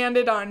it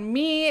landed on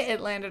me, it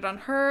landed on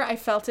her, I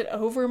felt it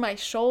over my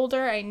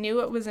shoulder, I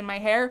knew it was in my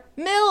hair.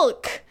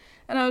 Milk!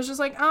 And I was just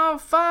like, oh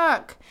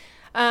fuck.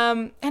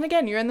 And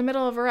again, you're in the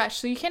middle of a rush,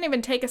 so you can't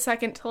even take a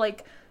second to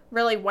like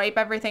really wipe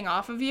everything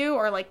off of you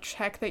or like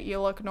check that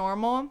you look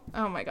normal.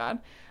 Oh my God.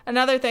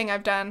 Another thing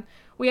I've done,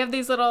 we have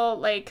these little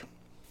like,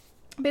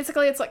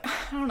 basically it's like,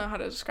 I don't know how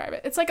to describe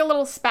it. It's like a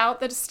little spout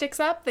that sticks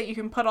up that you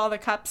can put all the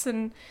cups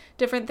and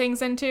different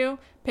things into,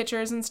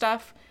 pitchers and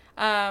stuff,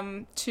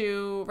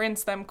 to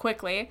rinse them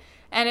quickly.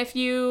 And if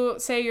you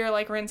say you're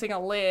like rinsing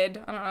a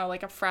lid, I don't know,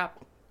 like a Frap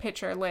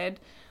pitcher lid,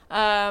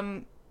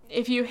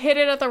 if you hit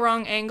it at the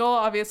wrong angle,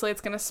 obviously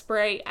it's going to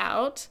spray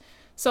out.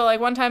 So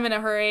like one time in a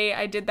hurry,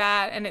 I did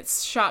that and it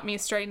shot me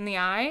straight in the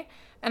eye.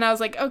 And I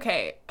was like,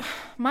 okay,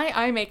 my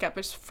eye makeup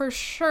is for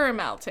sure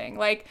melting.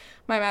 Like,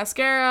 my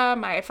mascara,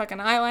 my fucking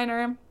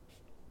eyeliner,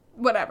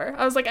 whatever.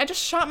 I was like, I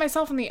just shot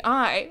myself in the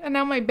eye, and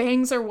now my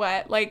bangs are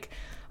wet. Like,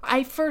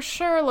 I for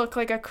sure look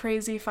like a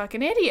crazy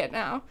fucking idiot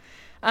now.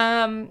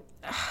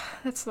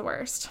 That's the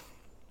worst.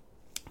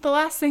 The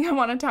last thing I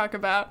want to talk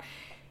about,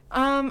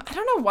 I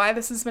don't know why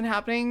this has been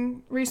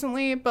happening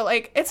recently, but,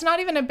 like, it's not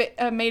even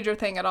a major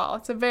thing at all.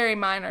 It's a very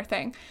minor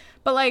thing.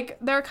 But, like,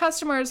 there are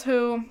customers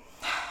who...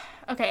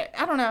 Okay,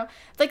 I don't know.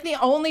 Like, the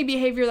only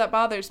behavior that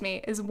bothers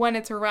me is when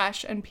it's a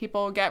rush and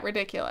people get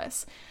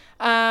ridiculous.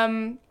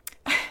 This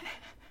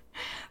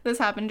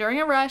happened during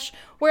a rush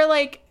where,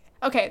 like,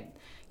 okay,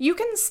 you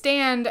can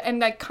stand and,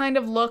 like, kind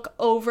of look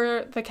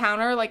over the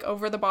counter, like,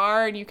 over the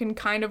bar, and you can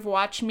kind of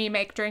watch me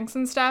make drinks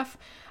and stuff.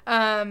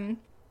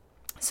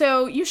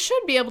 So you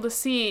should be able to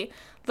see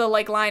the,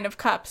 like, line of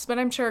cups, but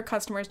I'm sure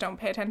customers don't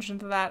pay attention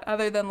to that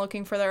other than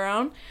looking for their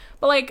own.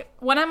 But, like,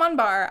 when I'm on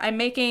bar, I'm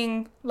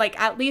making, like,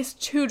 at least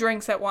 2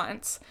 drinks at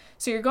once.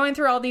 So you're going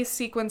through all these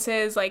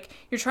sequences, like,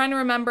 you're trying to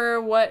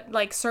remember what,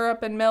 like,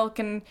 syrup and milk,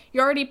 and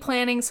you're already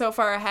planning so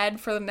far ahead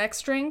for the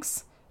next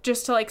drinks,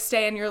 just to, like,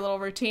 stay in your little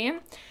routine.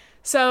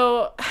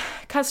 So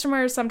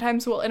customers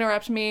sometimes will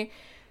interrupt me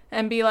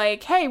and be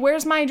like, hey,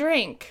 where's my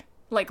drink?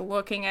 Like,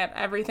 looking at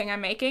everything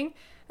I'm making.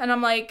 And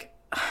I'm like,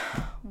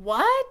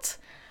 what?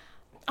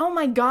 oh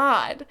my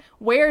God,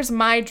 where's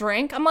my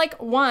drink? I'm like,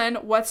 one,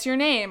 what's your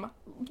name?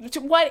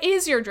 What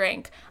is your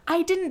drink?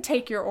 I didn't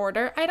take your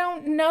order. I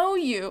don't know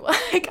you.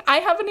 Like, I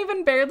haven't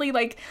even barely,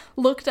 like,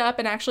 looked up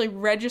and actually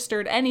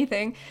registered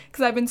anything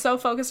because I've been so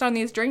focused on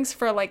these drinks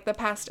for, like, the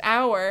past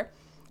hour.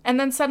 And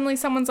then suddenly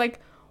someone's like,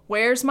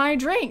 where's my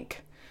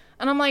drink?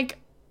 And I'm like,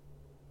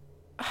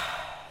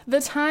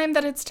 the time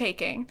that it's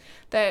taking,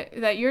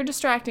 that you're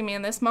distracting me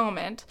in this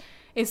moment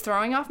is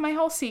throwing off my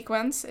whole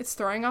sequence. It's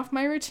throwing off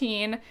my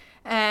routine.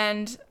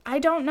 And I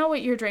don't know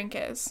what your drink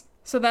is.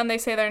 So then they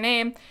say their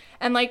name,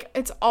 and, like,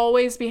 it's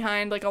always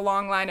behind, like, a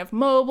long line of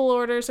mobile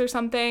orders or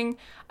something,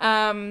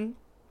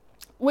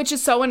 which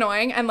is so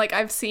annoying. And, like,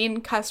 I've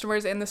seen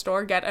customers in the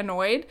store get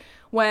annoyed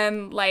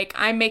when, like,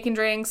 I'm making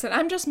drinks and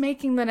I'm just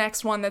making the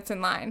next one that's in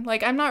line.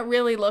 Like, I'm not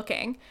really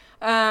looking.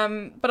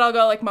 But I'll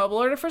go, like, mobile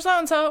order for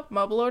so-and-so,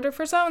 mobile order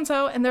for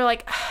so-and-so, and they're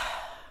like,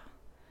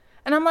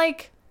 and I'm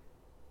like,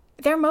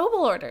 they're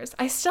mobile orders.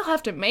 I still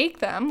have to make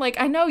them. Like,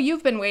 I know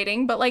you've been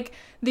waiting, but, like,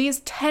 these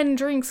 10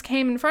 drinks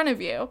came in front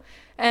of you.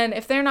 And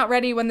if they're not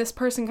ready when this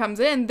person comes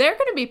in, they're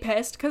going to be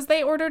pissed because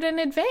they ordered in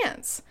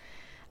advance.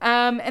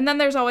 And then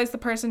there's always the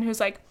person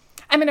who's like,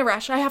 I'm in a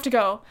rush. I have to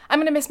go. I'm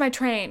going to miss my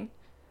train.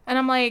 And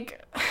I'm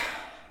like,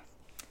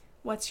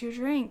 what's your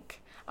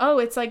drink? Oh,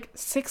 it's like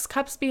 6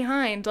 cups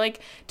behind. Like,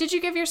 did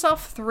you give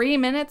yourself 3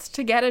 minutes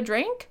to get a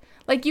drink?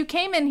 Like, you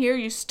came in here,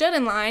 you stood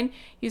in line,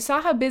 you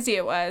saw how busy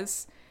it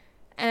was,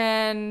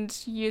 and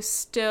you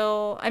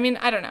still, I mean,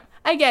 I don't know.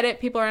 I get it,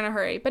 people are in a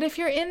hurry. But if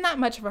you're in that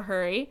much of a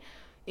hurry,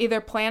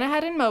 either plan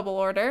ahead in mobile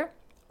order,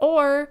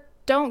 or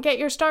don't get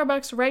your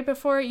Starbucks right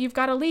before you've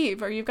got to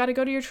leave, or you've got to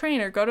go to your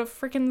train, or go to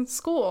freaking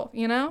school,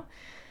 you know?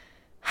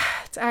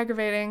 It's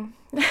aggravating.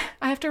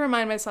 I have to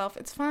remind myself,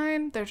 it's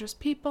fine, they're just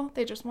people,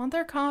 they just want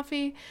their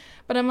coffee.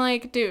 But I'm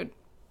like, dude,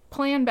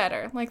 plan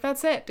better. Like,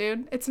 that's it,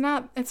 dude. It's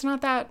not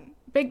that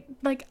big,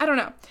 like, I don't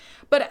know.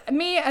 But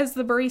me as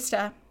the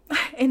barista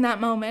in that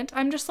moment,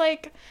 I'm just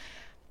like,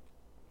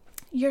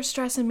 you're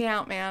stressing me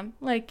out, man.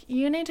 Like,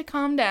 you need to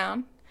calm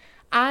down.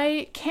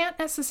 I can't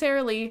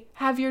necessarily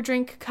have your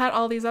drink cut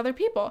all these other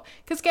people.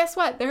 Because guess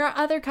what? There are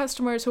other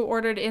customers who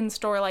ordered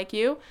in-store like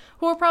you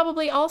who are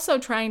probably also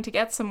trying to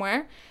get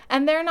somewhere.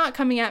 And they're not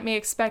coming at me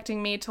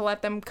expecting me to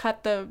let them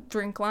cut the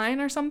drink line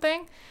or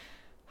something.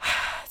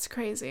 It's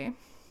crazy.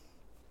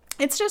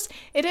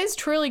 It is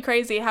truly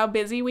crazy how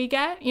busy we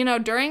get. You know,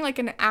 during like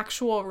an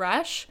actual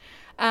rush,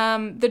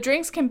 the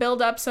drinks can build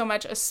up so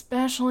much,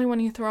 especially when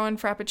you throw in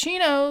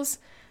frappuccinos.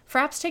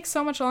 Fraps take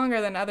so much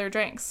longer than other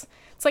drinks.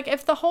 It's like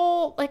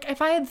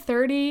if I had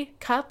 30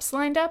 cups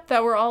lined up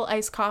that were all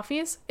iced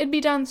coffees, it'd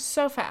be done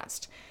so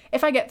fast.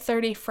 If I get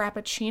 30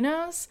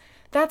 frappuccinos,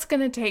 that's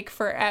gonna take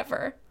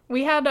forever.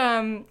 We had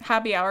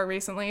happy hour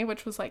recently,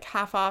 which was like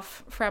half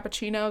off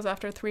frappuccinos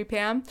after 3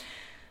 p.m.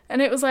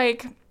 And it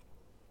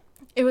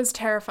was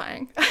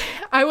terrifying.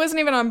 I wasn't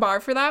even on bar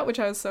for that, which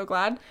I was so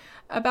glad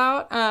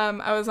about.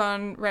 I was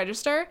on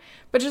register,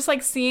 but just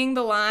like seeing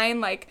the line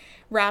like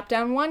wrap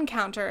down one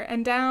counter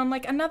and down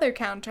like another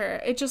counter,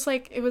 it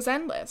was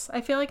endless.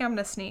 I feel like I'm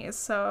gonna sneeze,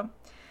 so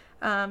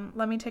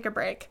let me take a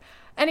break.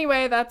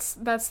 Anyway, that's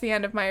the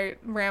end of my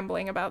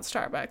rambling about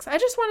Starbucks. I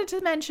just wanted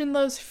to mention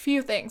those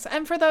few things.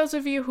 And for those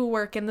of you who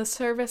work in the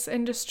service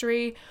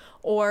industry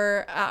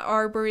or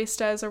are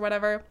baristas or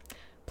whatever,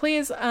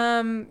 please,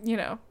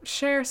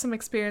 share some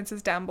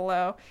experiences down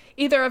below.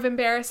 Either of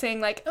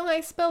embarrassing, like, oh,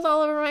 I spilled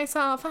all over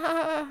myself,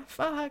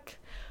 fuck,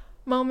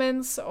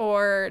 moments,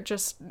 or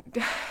just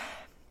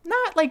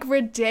not, like,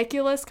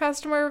 ridiculous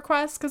customer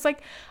requests, because,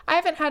 like, I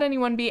haven't had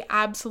anyone be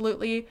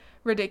absolutely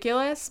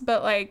ridiculous,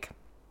 but, like,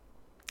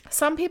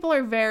 some people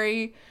are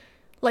very,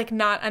 like,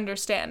 not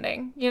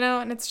understanding, you know,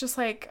 and it's just,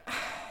 like,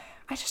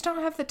 I just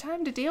don't have the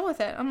time to deal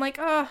with it. I'm like,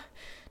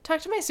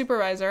 talk to my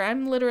supervisor.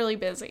 I'm literally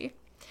busy.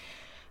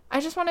 I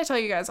just want to tell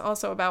you guys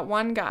also about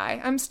one guy.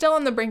 I'm still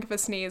on the brink of a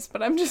sneeze,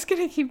 but I'm just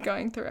going to keep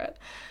going through it.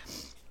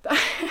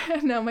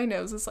 Now my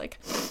nose is like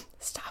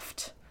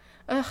stuffed.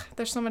 Ugh,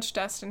 there's so much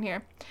dust in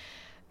here.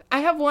 I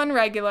have one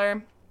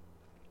regular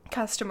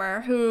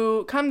customer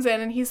who comes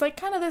in and he's like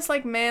kind of this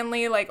like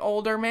manly, like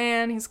older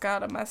man. He's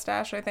got a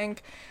mustache, I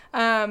think.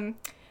 And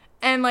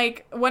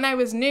like when I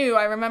was new,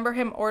 I remember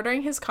him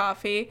ordering his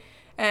coffee.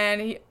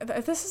 And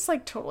this is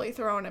like totally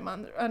throwing him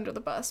under the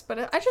bus, but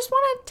I just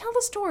want to tell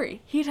the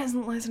story. He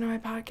doesn't listen to my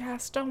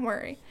podcast, don't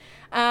worry.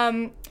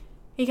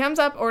 He comes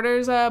up,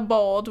 orders a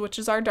bold, which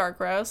is our dark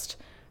roast,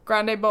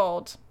 grande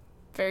bold,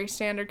 very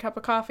standard cup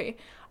of coffee.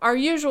 Our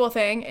usual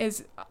thing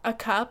is a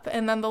cup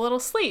and then the little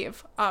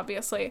sleeve,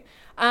 obviously.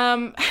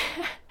 So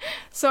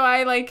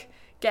I like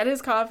get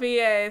his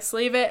coffee, I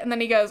sleeve it, and then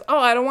he goes, oh,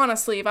 I don't want a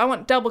sleeve, I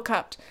want double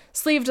cupped.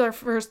 Sleeves are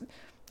first.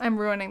 I'm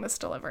ruining this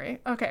delivery.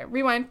 Okay,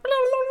 rewind.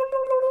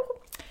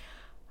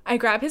 I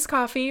grab his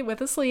coffee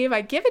with a sleeve,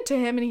 I give it to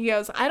him, and he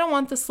goes, I don't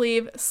want the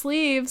sleeve.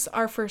 Sleeves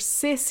are for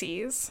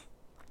sissies.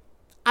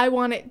 I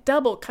want it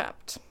double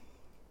cupped.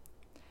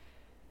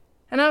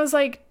 And I was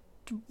like,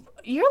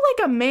 you're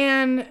like a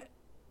man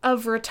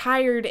of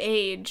retired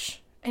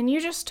age, and you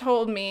just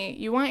told me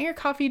you want your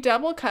coffee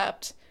double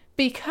cupped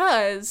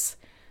because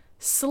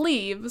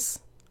sleeves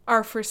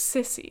are for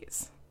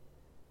sissies.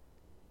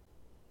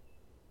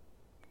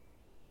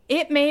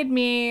 It made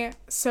me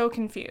so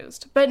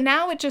confused, but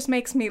now it just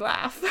makes me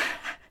laugh.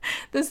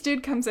 This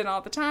dude comes in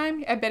all the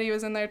time. I bet he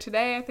was in there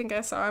today. I think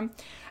I saw him.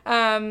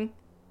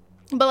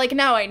 But like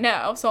now I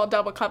know, so I'll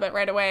double cup it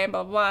right away and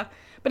blah, blah, blah.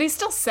 But he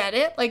still said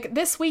it. Like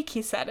this week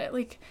he said it.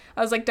 Like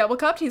I was like, double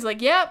cupped? He's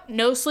like, yep,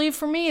 no sleeve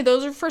for me.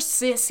 Those are for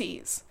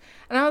sissies.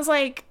 And I was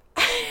like,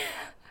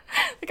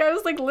 like I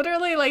was like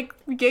literally like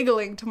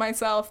giggling to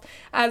myself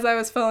as I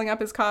was filling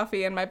up his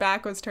coffee and my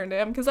back was turned to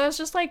him. Because I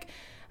was like,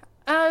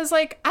 I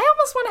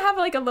almost want to have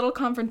like a little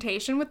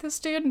confrontation with this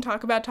dude and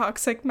talk about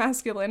toxic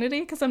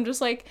masculinity. Because I'm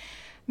just like,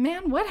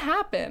 man, what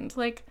happened?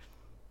 Like,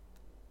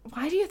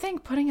 why do you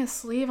think putting a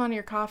sleeve on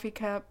your coffee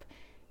cup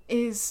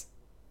is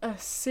a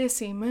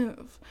sissy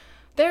move?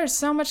 There's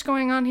so much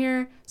going on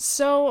here,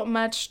 so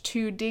much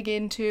to dig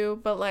into,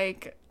 but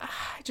like, I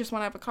just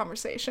want to have a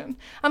conversation.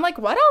 I'm like,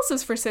 what else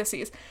is for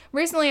sissies?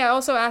 Recently, I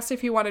also asked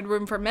if he wanted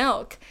room for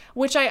milk,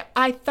 which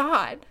I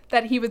thought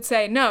that he would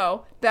say,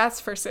 no,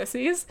 that's for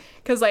sissies,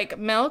 because like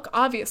milk,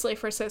 obviously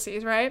for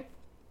sissies, right?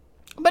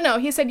 But no,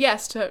 he said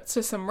yes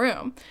to some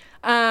room.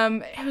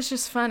 It was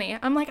just funny.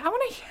 I'm like,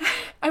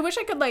 I wish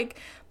I could like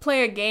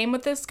play a game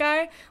with this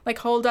guy, like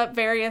hold up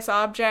various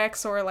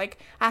objects or like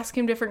ask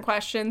him different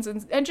questions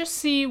and just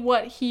see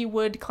what he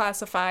would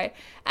classify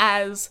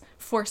as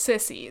for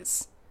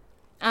sissies.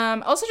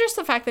 Also just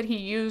the fact that he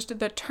used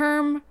the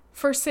term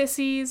for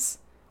sissies,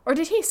 or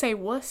did he say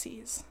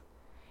wussies?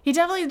 He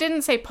definitely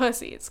didn't say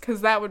pussies, because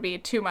that would be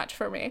too much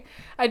for me.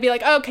 I'd be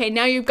like, okay,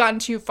 now you've gone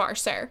too far,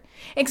 sir.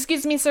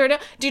 Excuse me, sir,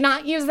 do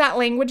not use that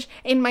language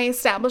in my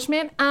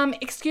establishment.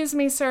 Excuse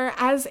me, sir,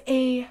 as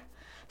a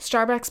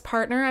Starbucks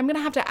partner, I'm going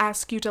to have to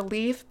ask you to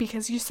leave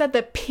because you said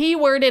the P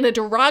word in a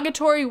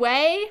derogatory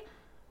way.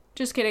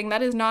 Just kidding,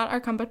 that is not our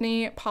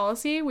company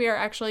policy.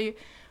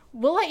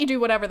 We'll let you do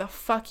whatever the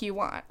fuck you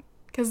want,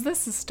 because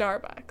this is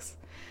Starbucks.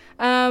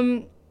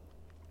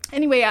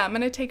 Anyway, yeah, I'm going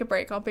to take a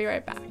break. I'll be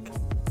right back.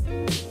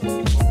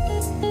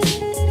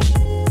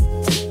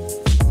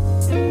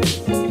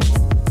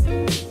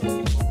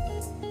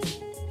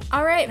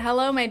 All right,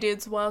 hello, my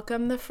dudes.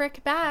 Welcome the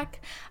frick back.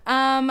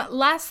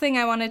 Last thing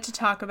I wanted to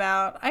talk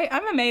about.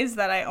 I'm amazed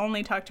that I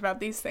only talked about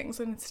these things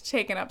and it's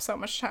taken up so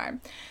much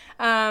time.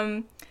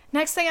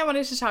 Next thing I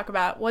wanted to talk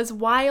about was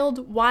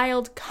Wild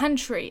Wild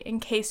Country. In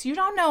case you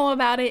don't know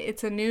about it,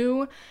 it's a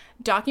new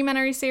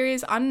documentary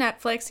series on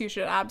Netflix. You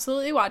should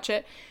absolutely watch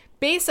it.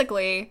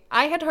 Basically,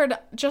 I had heard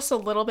just a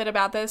little bit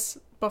about this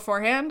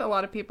beforehand. A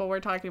lot of people were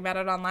talking about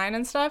it online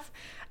and stuff.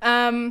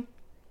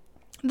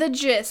 The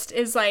gist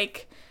is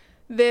like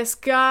this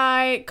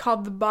guy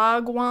called the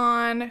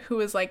Bhagwan, who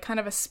is like kind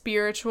of a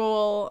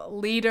spiritual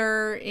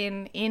leader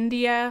in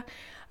India.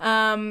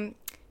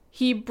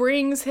 He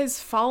brings his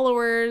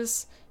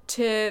followers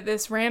to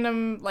this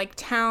random like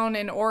town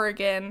in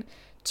Oregon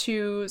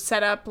to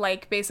set up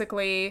like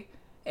basically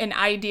an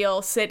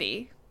ideal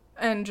city.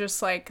 And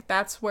just, like,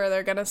 that's where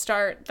they're gonna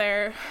start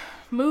their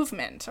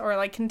movement or,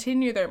 like,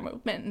 continue their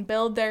movement and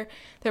build their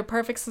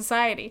perfect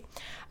society.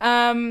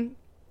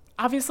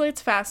 Obviously,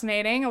 it's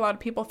fascinating. A lot of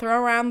people throw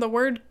around the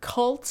word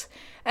cult.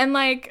 And,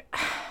 like,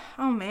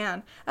 oh,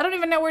 man. I don't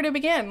even know where to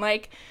begin.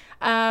 Like,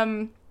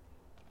 I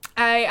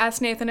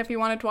asked Nathan if he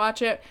wanted to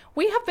watch it.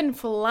 We have been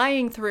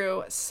flying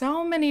through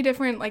so many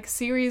different, like,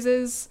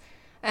 series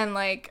and,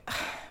 like,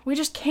 we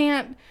just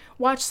can't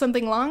watch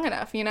something long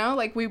enough, you know?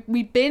 Like,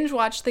 we binge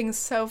watch things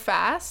so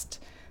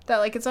fast that,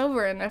 like, it's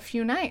over in a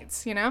few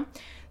nights, you know?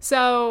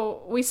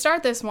 So we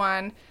start this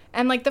one,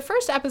 and, like, the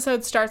first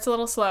episode starts a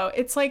little slow.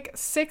 It's, like,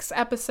 6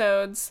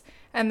 episodes,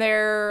 and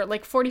they're,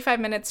 like, 45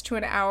 minutes to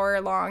an hour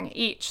long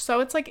each. So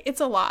it's, like, it's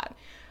a lot.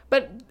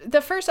 But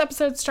the first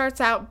episode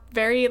starts out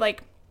very,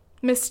 like,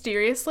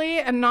 mysteriously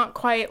and not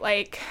quite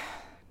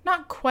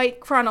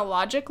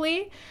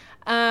chronologically.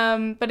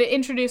 But it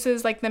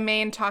introduces, like, the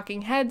main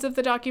talking heads of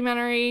the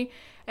documentary,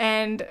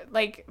 and,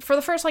 like, for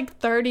the first, like,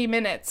 30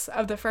 minutes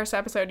of the first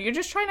episode, you're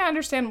just trying to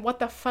understand what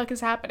the fuck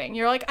is happening.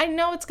 You're like, I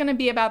know it's gonna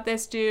be about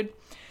this dude.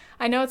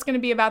 I know it's gonna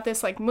be about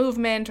this, like,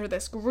 movement or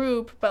this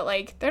group, but,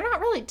 like, they're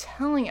not really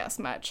telling us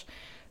much.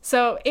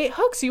 So it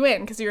hooks you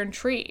in because you're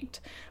intrigued.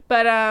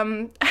 But,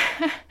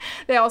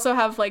 they also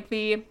have, like,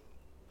 the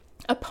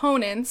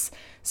opponents,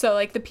 so,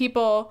 like, the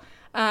people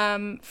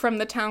from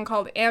the town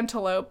called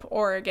Antelope,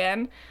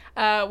 Oregon,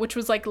 which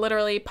was like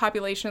literally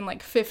population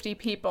like 50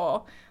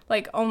 people,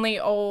 like only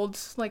old,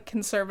 like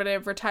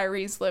conservative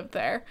retirees lived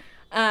there.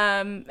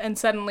 And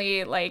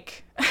suddenly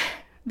like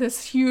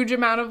this huge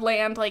amount of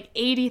land, like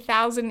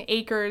 80,000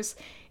 acres,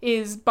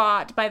 is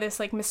bought by this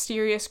like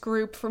mysterious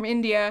group from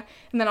India,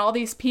 and then all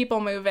these people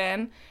move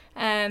in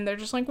and they're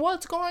just like,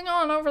 what's going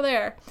on over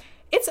there?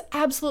 It's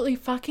absolutely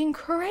fucking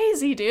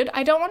crazy, dude.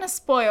 I don't want to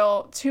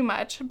spoil too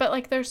much, but,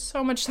 like, there's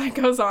so much that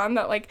goes on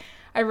that, like,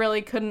 I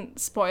really couldn't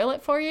spoil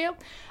it for you.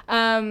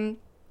 But,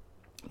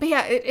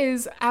 yeah, it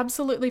is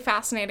absolutely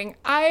fascinating.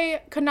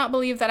 I could not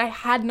believe that I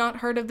had not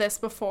heard of this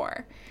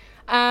before.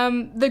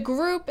 The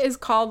group is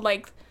called,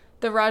 like,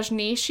 the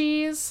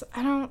Rajneeshis.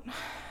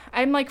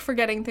 I'm like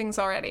forgetting things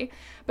already.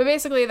 But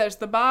basically there's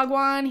the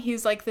Bhagwan.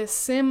 He's like this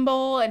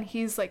symbol and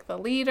he's like the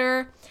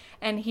leader,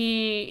 and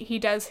he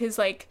does his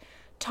like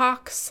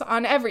talks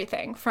on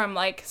everything from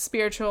like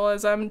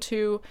spiritualism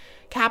to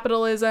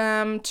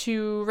capitalism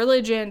to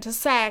religion to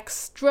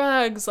sex,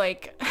 drugs,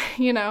 like,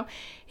 you know,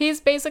 he's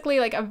basically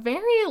like a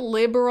very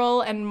liberal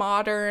and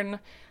modern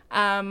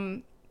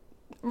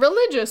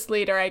religious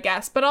leader, I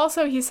guess, but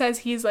also he says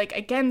he's like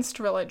against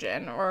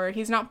religion, or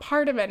he's not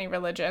part of any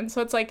religion.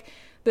 So it's like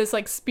this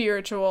like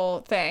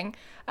spiritual thing.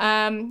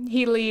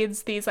 He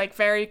leads these like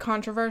very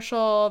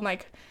controversial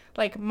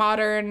like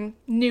modern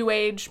new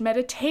age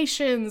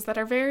meditations that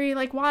are very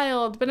like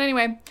wild. But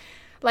anyway,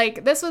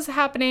 like this was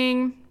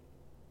happening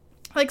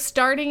like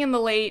starting in the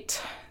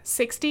late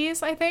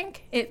 60s, I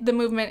think, the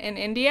movement in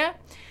India.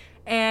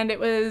 And it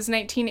was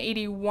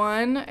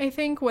 1981, I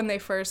think, when they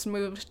first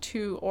moved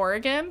to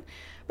Oregon.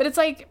 But it's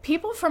like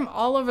people from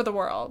all over the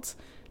world.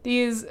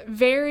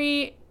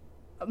 A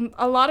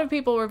lot of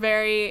people were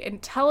very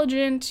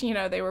intelligent, you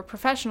know, they were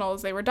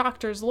professionals, they were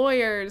doctors,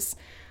 lawyers,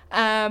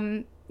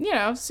 you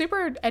know,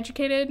 super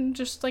educated,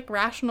 just like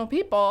rational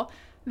people.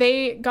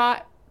 They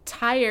got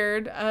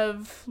tired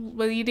of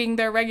leading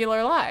their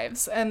regular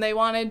lives and they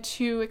wanted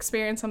to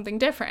experience something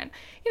different,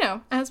 you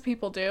know, as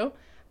people do.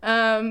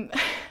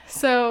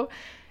 So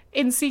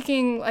in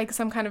seeking like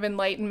some kind of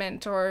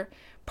enlightenment or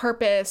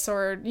purpose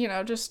or, you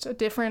know, just a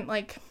different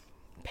like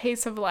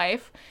pace of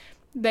life,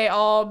 they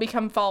all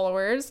become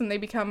followers and they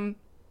become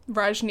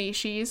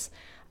Rajneeshis.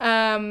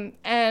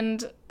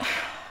 And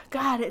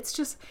God,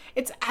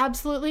 it's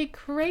absolutely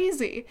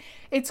crazy.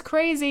 It's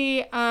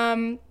crazy.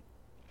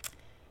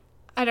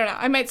 I don't know.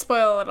 I might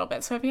spoil a little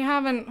bit. So if you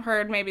haven't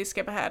heard, maybe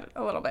skip ahead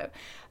a little bit.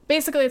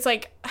 Basically, it's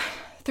like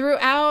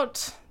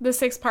throughout the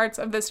 6 parts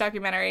of this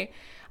documentary,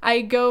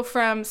 I go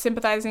from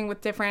sympathizing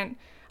with different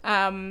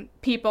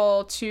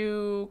people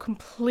to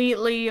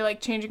completely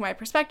like changing my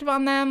perspective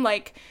on them.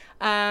 Like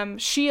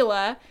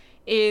Sheila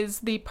is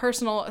the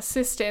personal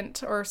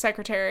assistant or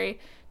secretary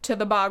to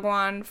the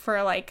Bhagwan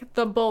for like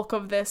the bulk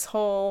of this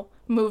whole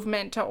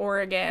movement to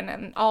Oregon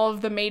and all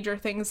of the major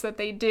things that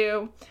they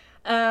do.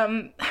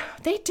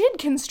 They did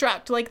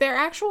construct, like their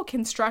actual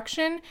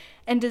construction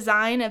and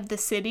design of the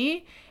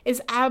city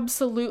is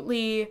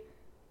absolutely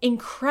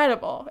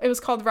incredible. It was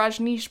called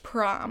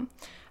Rajneeshpuram.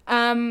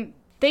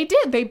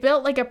 They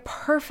built like a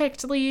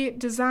perfectly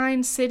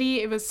designed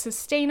city. It was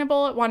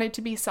sustainable. It wanted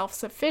to be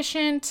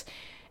self-sufficient.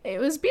 It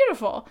was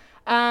beautiful,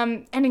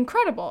 and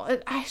incredible.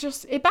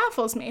 It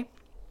baffles me.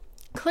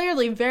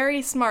 Clearly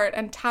very smart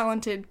and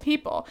talented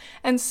people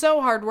and so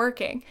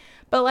hardworking,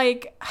 but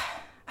like,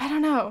 I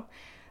don't know.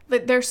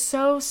 They're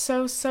so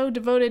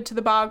devoted to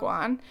the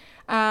Bhagwan,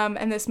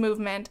 and this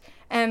movement,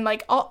 and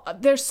like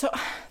there's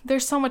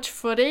so much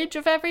footage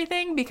of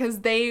everything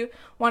because they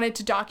wanted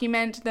to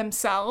document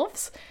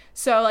themselves.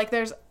 So like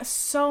there's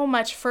so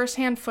much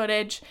firsthand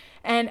footage,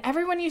 and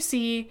everyone you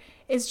see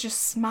is just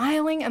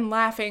smiling and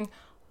laughing,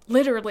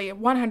 literally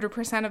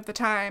 100% of the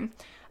time.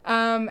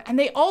 And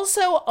they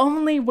also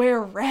only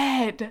wear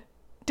red.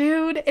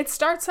 Dude, it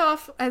starts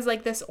off as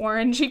like this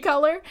orangey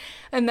color,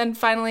 and then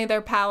finally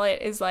their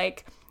palette is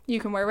like, you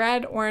can wear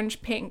red,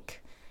 orange,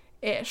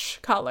 pink-ish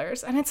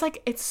colors. And it's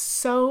like, it's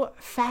so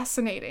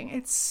fascinating.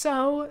 It's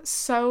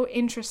so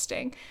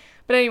interesting.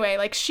 But anyway,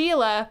 like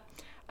Sheila,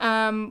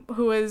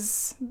 who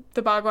is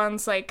the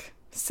Bhagwan's like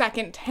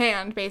second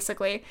hand,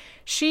 basically,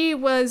 she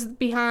was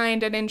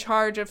behind and in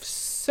charge of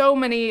so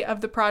many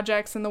of the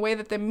projects and the way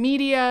that the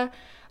media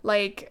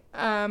like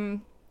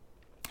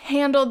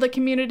handled the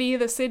community,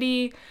 the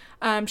city.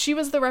 She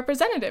was the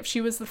representative. She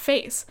was the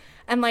face.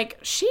 And, like,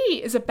 she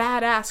is a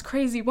badass,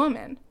 crazy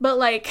woman. But,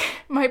 like,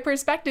 my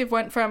perspective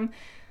went from,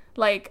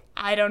 like,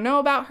 I don't know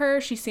about her.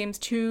 She seems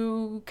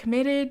too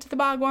committed to the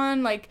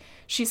Bhagwan. Like,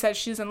 she says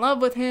she's in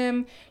love with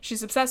him.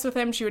 She's obsessed with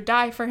him. She would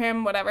die for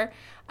him, whatever.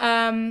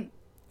 And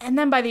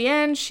then by the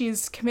end,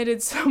 she's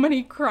committed so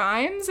many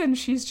crimes. And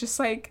she's just,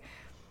 like,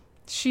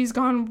 she's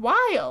gone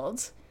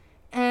wild.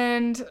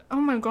 And, oh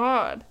my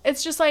God,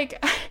 it's just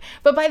like,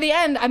 but by the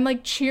end, I'm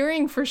like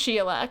cheering for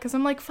Sheila, because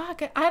I'm like,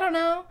 fuck, I don't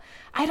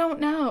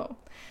know.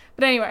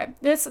 But anyway,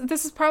 this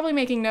is probably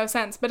making no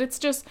sense, but it's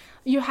just,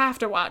 you have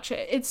to watch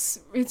it. It's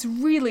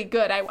really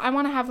good. I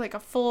want to have like a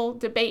full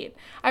debate.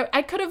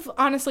 I could have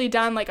honestly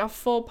done like a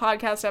full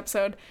podcast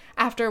episode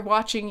after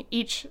watching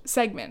each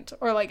segment,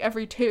 or like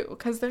every 2,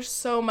 because there's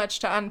so much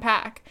to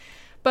unpack.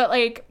 But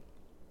like,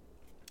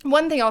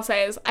 one thing I'll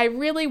say is I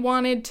really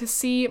wanted to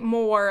see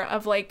more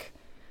of like,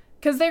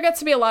 because there gets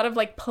to be a lot of,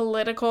 like,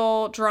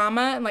 political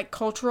drama and, like,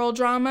 cultural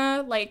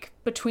drama, like,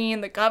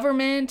 between the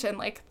government and,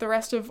 like, the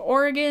rest of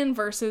Oregon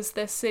versus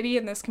this city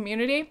and this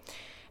community.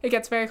 It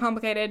gets very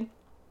complicated.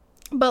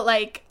 But,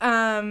 like,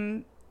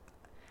 I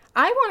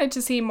wanted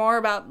to see more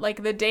about,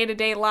 like, the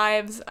day-to-day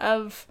lives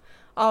of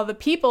all the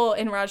people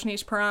in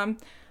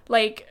Rajneeshpuram.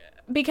 Like,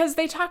 because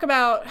they talk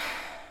about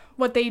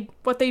what they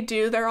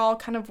do. They're all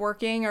kind of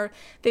working, or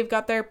they've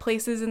got their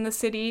places in the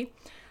city.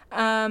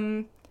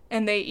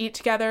 and they eat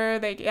together.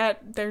 They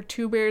get their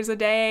 2 beers a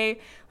day.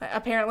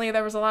 Apparently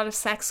there was a lot of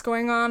sex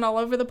going on all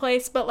over the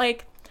place, but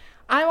like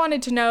I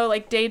wanted to know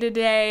like day to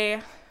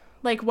day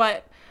like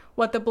what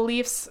the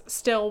beliefs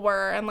still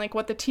were and like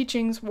what the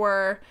teachings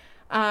were.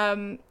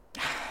 I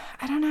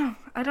don't know.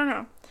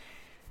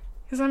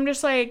 Because I'm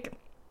just like,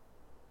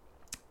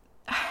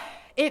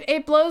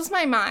 it blows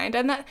my mind.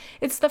 And that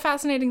it's the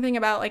fascinating thing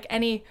about like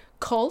any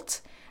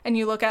cult, and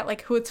you look at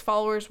like who its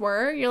followers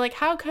were, you're like,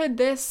 how could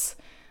this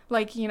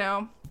like, you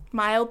know,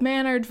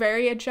 mild-mannered,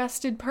 very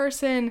adjusted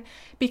person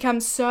become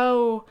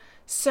so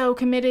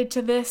committed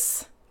to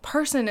this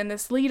person and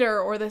this leader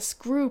or this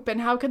group,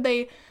 and how could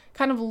they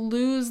kind of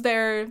lose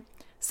their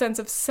sense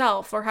of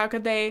self, or how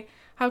could they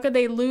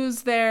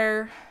lose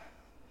their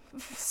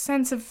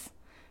sense of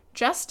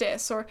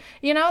justice, or,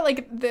 you know,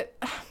 like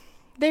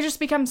they just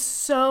become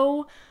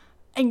so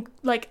and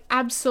like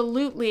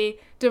absolutely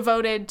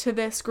devoted to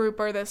this group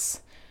or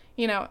this,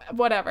 you know,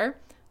 whatever.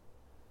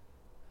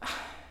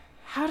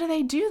 How do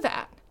they do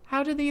that?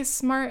 How do these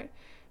smart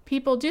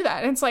people do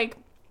that? And it's like,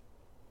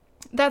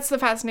 that's the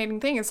fascinating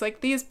thing. It's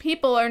like, these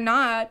people are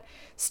not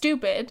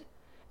stupid.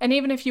 And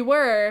even if you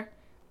were,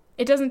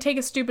 it doesn't take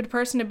a stupid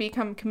person to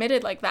become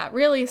committed like that.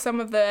 Really, some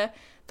of the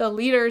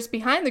leaders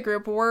behind the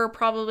group were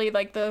probably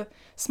like the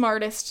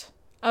smartest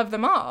of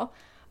them all.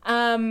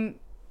 But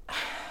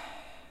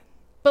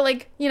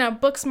like, you know,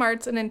 book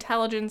smarts and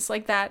intelligence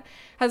like that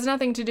has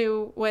nothing to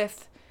do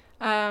with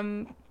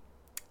how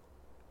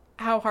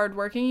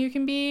hardworking you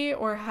can be,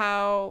 or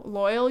how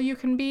loyal you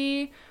can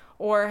be,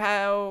 or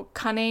how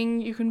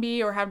cunning you can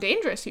be, or how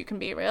dangerous you can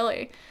be,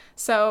 really.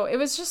 So it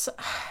was just,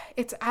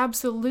 it's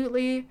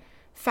absolutely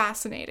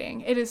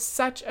fascinating. It is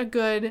such a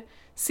good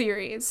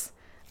series.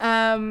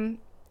 It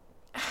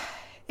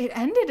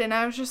ended and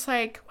I was just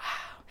like, wow.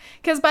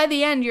 Because by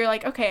the end you're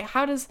like, okay,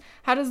 how does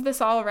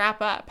this all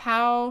wrap up?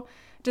 How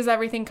does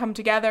everything come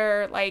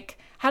together? Like,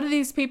 how are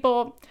the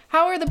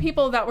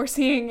people that we're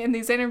seeing in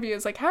these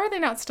interviews, like, how are they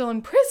not still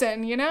in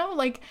prison, you know?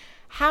 Like,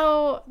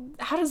 how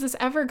does this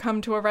ever come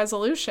to a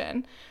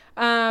resolution?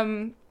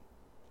 It's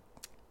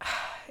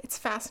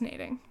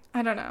fascinating.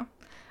 I don't know.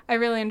 I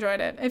really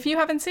enjoyed it. If you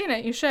haven't seen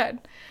it, you should.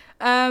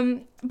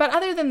 But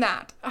other than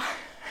that,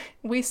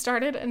 we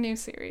started a new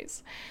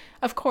series.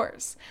 Of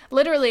course.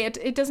 Literally,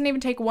 it doesn't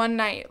even take one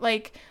night.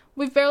 Like,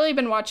 we've barely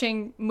been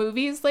watching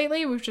movies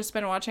lately. We've just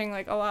been watching,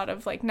 like, a lot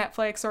of, like,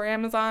 Netflix or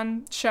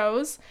Amazon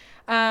shows.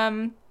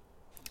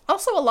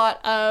 Also a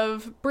lot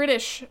of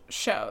British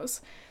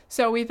shows.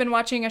 So we've been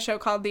watching a show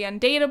called The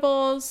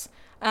Undateables,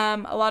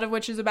 a lot of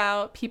which is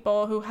about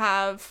people who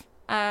have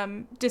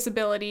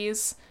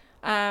disabilities,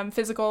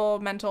 physical,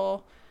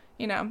 mental,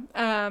 you know,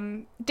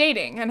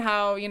 dating, and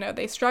how, you know,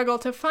 they struggle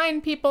to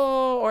find people,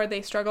 or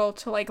they struggle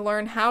to like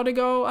learn how to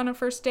go on a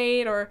first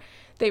date, or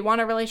they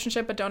want a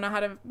relationship but don't know how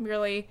to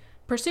really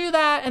pursue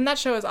that. And that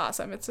show is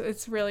awesome.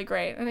 It's really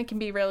great, and it can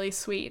be really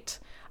sweet.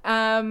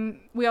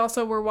 We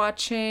also were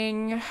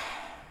watching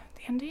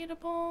The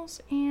Undateables,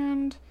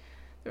 and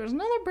there was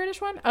another British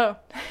one. Oh,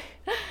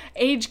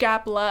 Age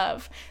Gap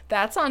Love.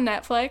 That's on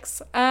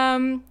Netflix.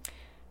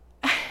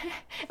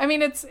 I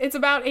mean, it's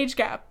about age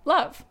gap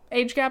love,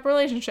 age gap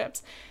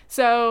relationships.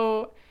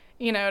 So,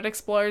 you know, it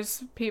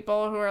explores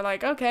people who are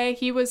like, okay,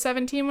 he was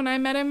 17 when I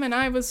met him and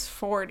I was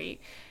 40.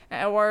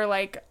 Or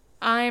like,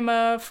 I'm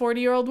a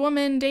 40-year-old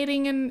woman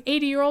dating an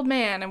 80-year-old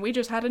man and we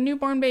just had a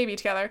newborn baby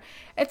together.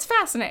 It's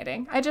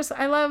fascinating. I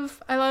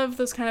love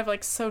those kind of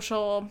like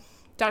social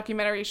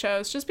documentary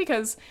shows, just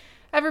because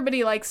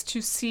everybody likes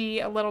to see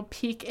a little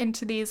peek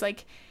into these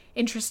like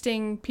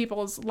interesting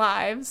people's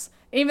lives.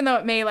 Even though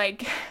it may,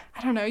 like,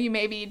 I don't know, you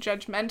may be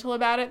judgmental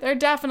about it. There are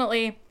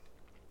definitely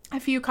a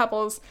few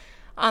couples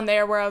on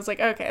there where I was like,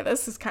 okay,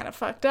 this is kind of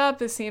fucked up.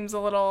 This seems a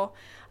little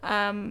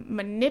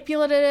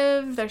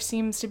manipulative. There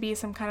seems to be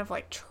some kind of,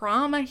 like,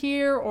 trauma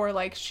here, or,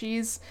 like,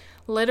 she's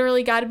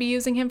literally got to be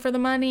using him for the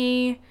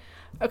money.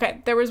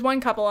 Okay, there was one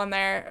couple on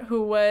there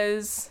who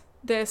was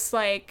this,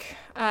 like,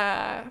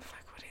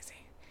 what is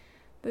he?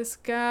 This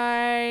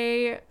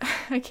guy,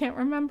 I can't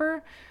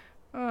remember.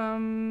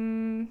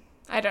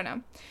 I don't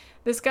know.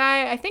 This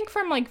guy, I think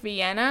from, like,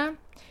 Vienna,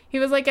 he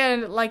was, like,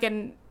 an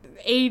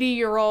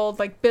 80-year-old,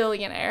 like,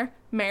 billionaire,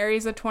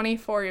 marries a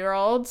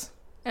 24-year-old,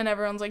 and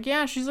everyone's like,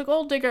 yeah, she's a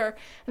gold digger,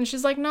 and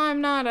she's like, no,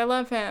 I'm not, I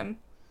love him,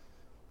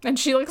 and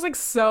she looks, like,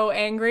 so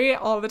angry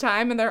all the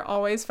time, and they're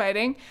always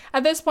fighting.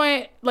 At this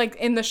point, like,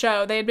 in the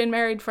show, they had been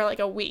married for, like,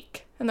 a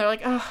week, and they're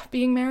like, oh,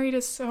 being married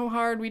is so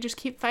hard, we just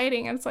keep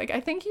fighting, and it's like,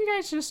 I think you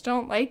guys just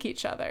don't like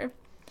each other.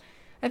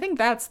 I think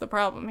that's the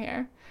problem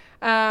here.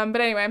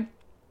 But anyway,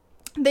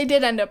 they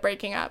did end up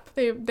breaking up.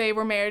 They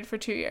were married for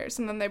 2 years,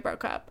 and then they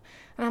broke up.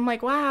 And I'm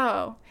like,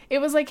 wow. It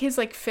was like his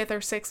like 5th or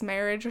 6th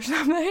marriage or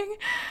something.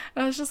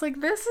 And I was just like,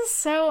 this is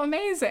so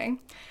amazing.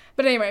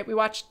 But anyway, we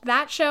watched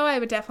that show. I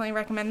would definitely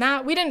recommend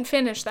that. We didn't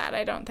finish that,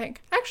 I don't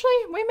think.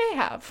 Actually, we may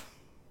have.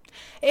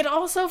 It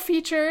also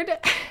featured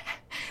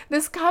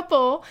this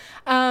couple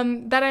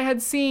that I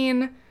had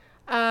seen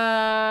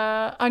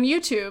on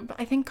YouTube,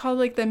 I think called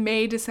like the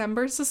May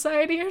December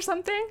Society or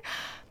something.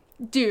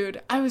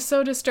 Dude, I was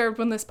so disturbed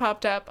when this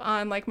popped up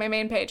on like my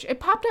main page.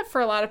 It popped up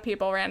for a lot of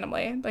people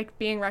randomly, like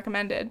being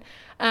recommended.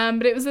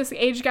 But it was this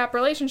age gap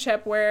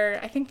relationship where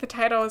I think the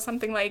title is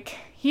something like,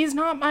 "He's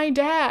Not My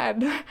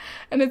Dad."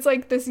 And it's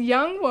like this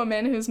young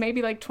woman who's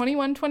maybe like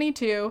 21,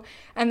 22,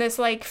 and this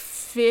like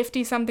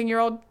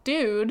 50-something-year-old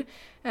dude.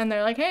 And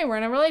they're like, "Hey, we're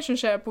in a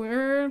relationship.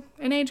 We're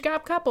an age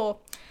gap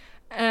couple."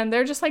 And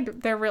they're just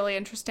like, they're really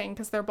interesting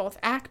because they're both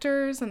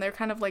actors and they're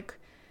kind of like,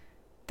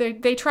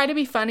 they try to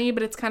be funny,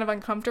 but it's kind of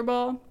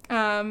uncomfortable.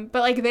 But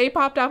like they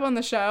popped up on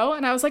the show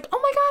and I was like, oh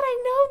my God,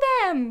 I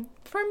know them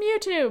from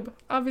YouTube.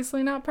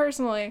 Obviously not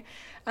personally.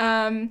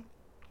 But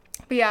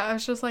yeah, I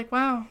was just like,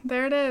 wow,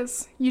 there it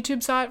is.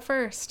 YouTube saw it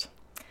first.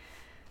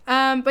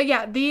 But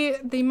yeah,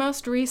 the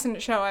most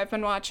recent show I've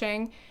been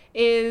watching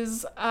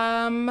is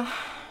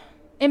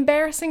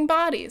Embarrassing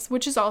Bodies,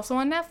 which is also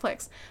on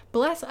Netflix.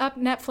 Bless up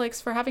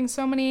Netflix for having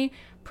so many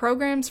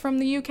programs from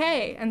the UK,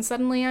 and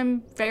suddenly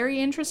I'm very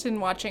interested in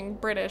watching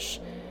British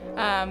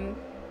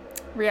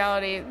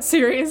reality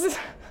series.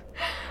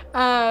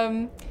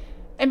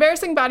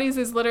 Embarrassing Bodies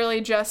is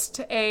literally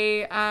just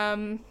a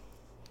kind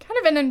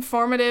of an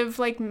informative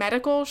like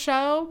medical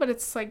show, but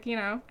it's like, you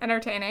know,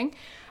 entertaining.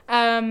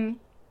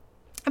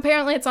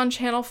 Apparently it's on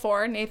Channel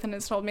 4, Nathan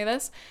has told me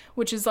this,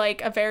 which is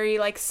like a very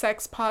like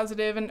sex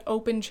positive and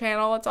open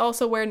channel. It's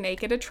also where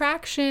Naked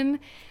Attraction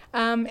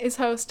is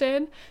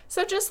hosted.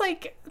 So just,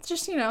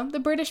 you know, the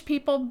British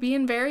people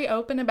being very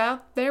open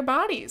about their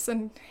bodies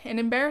and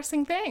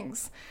embarrassing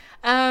things.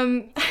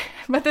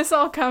 But this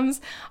all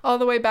comes all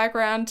the way back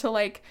around to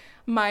like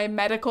my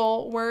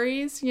medical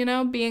worries, you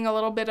know, being a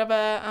little bit of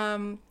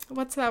a,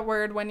 what's that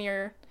word when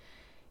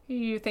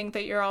you think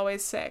that you're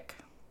always sick?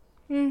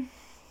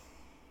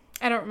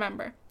 I don't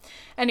remember.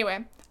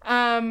 Anyway,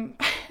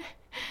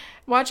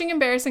 watching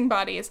Embarrassing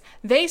Bodies,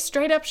 they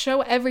straight up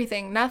show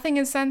everything. Nothing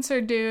is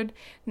censored, dude.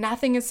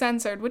 Nothing is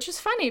censored, which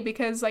is funny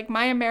because like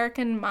my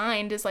American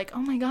mind is like, oh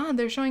my God,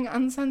 they're showing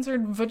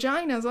uncensored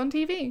vaginas on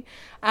TV.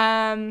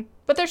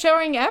 But they're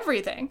showing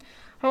everything.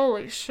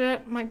 Holy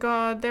shit, my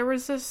God. There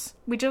was this,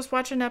 we just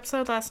watched an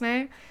episode last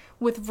night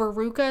with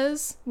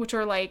verrucas, which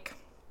are like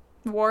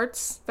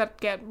warts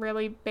that get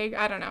really big.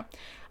 I don't know.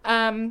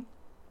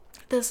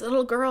 This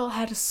little girl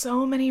had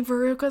so many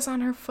verrucas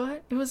on her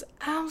foot. It was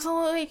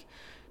absolutely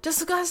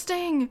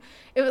disgusting.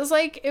 It was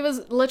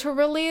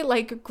literally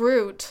like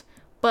Groot,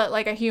 but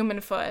like a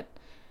human foot.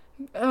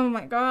 Oh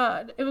my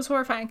God. It was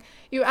horrifying.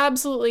 You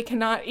absolutely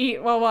cannot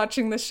eat while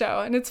watching the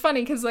show. And it's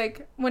funny because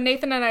like when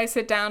Nathan and I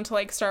sit down to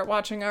like start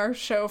watching our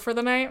show for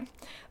the night,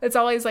 it's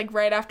always like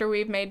right after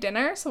we've made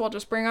dinner. So we'll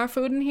just bring our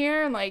food in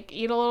here and like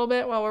eat a little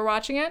bit while we're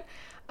watching it.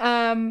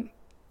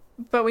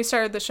 But we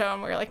started the show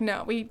and we were like,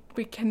 no, we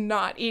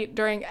cannot eat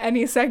during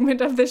any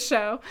segment of this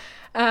show.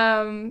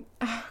 Oh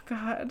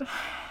God.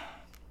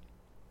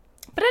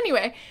 But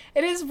anyway,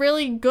 it is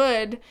really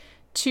good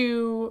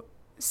to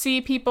see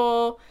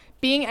people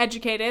being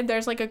educated.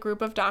 There's like a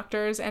group of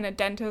doctors and a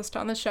dentist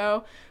on the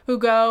show who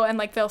go and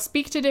like they'll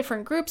speak to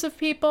different groups of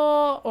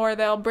people, or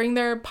they'll bring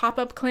their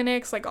pop-up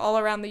clinics like all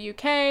around the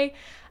UK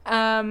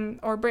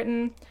or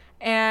Britain,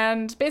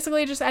 and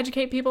basically just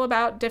educate people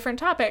about different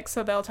topics.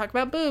 So they'll talk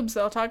about boobs,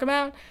 they'll talk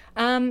about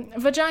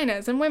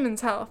vaginas and women's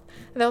health,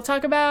 they'll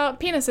talk about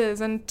penises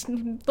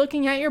and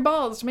looking at your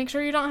balls to make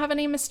sure you don't have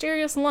any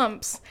mysterious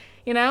lumps,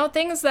 you know,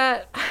 things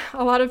that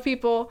a lot of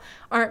people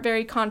aren't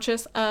very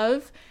conscious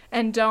of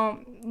and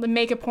don't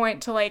make a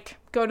point to like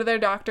go to their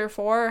doctor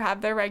for or have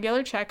their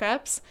regular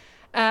checkups.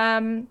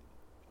 And,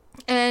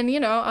 you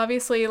know,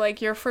 obviously like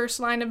your first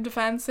line of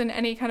defense in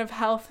any kind of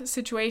health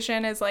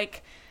situation is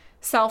like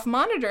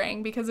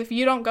self-monitoring, because if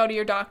you don't go to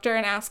your doctor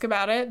and ask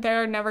about it,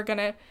 they're never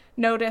gonna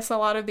notice a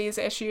lot of these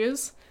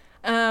issues.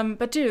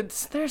 But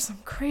dudes, there's some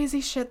crazy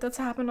shit that's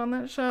happened on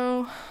that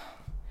show.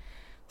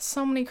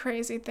 So many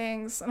crazy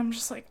things, and I'm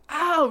just like,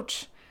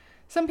 ouch.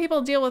 Some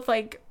people deal with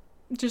like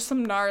just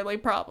some gnarly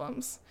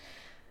problems.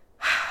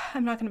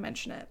 I'm not gonna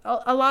mention it.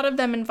 A lot of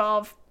them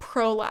involve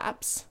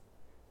prolapse,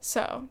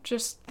 so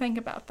just think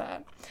about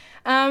that.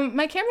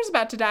 My camera's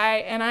about to die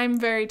and I'm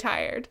very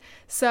tired,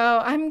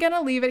 so I'm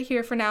gonna leave it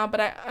here for now,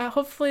 but I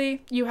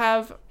hopefully you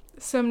have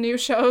some new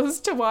shows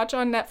to watch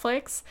on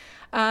Netflix,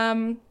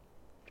 and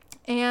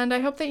I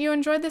hope that you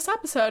enjoyed this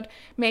episode.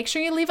 Make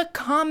sure you leave a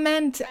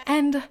comment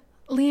and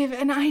leave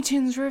an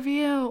iTunes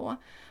review,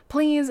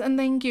 please and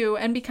thank you,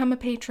 and become a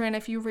patron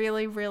if you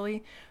really,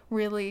 really,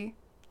 really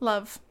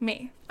love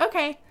me.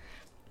 Okay,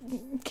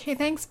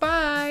 thanks,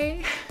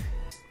 bye.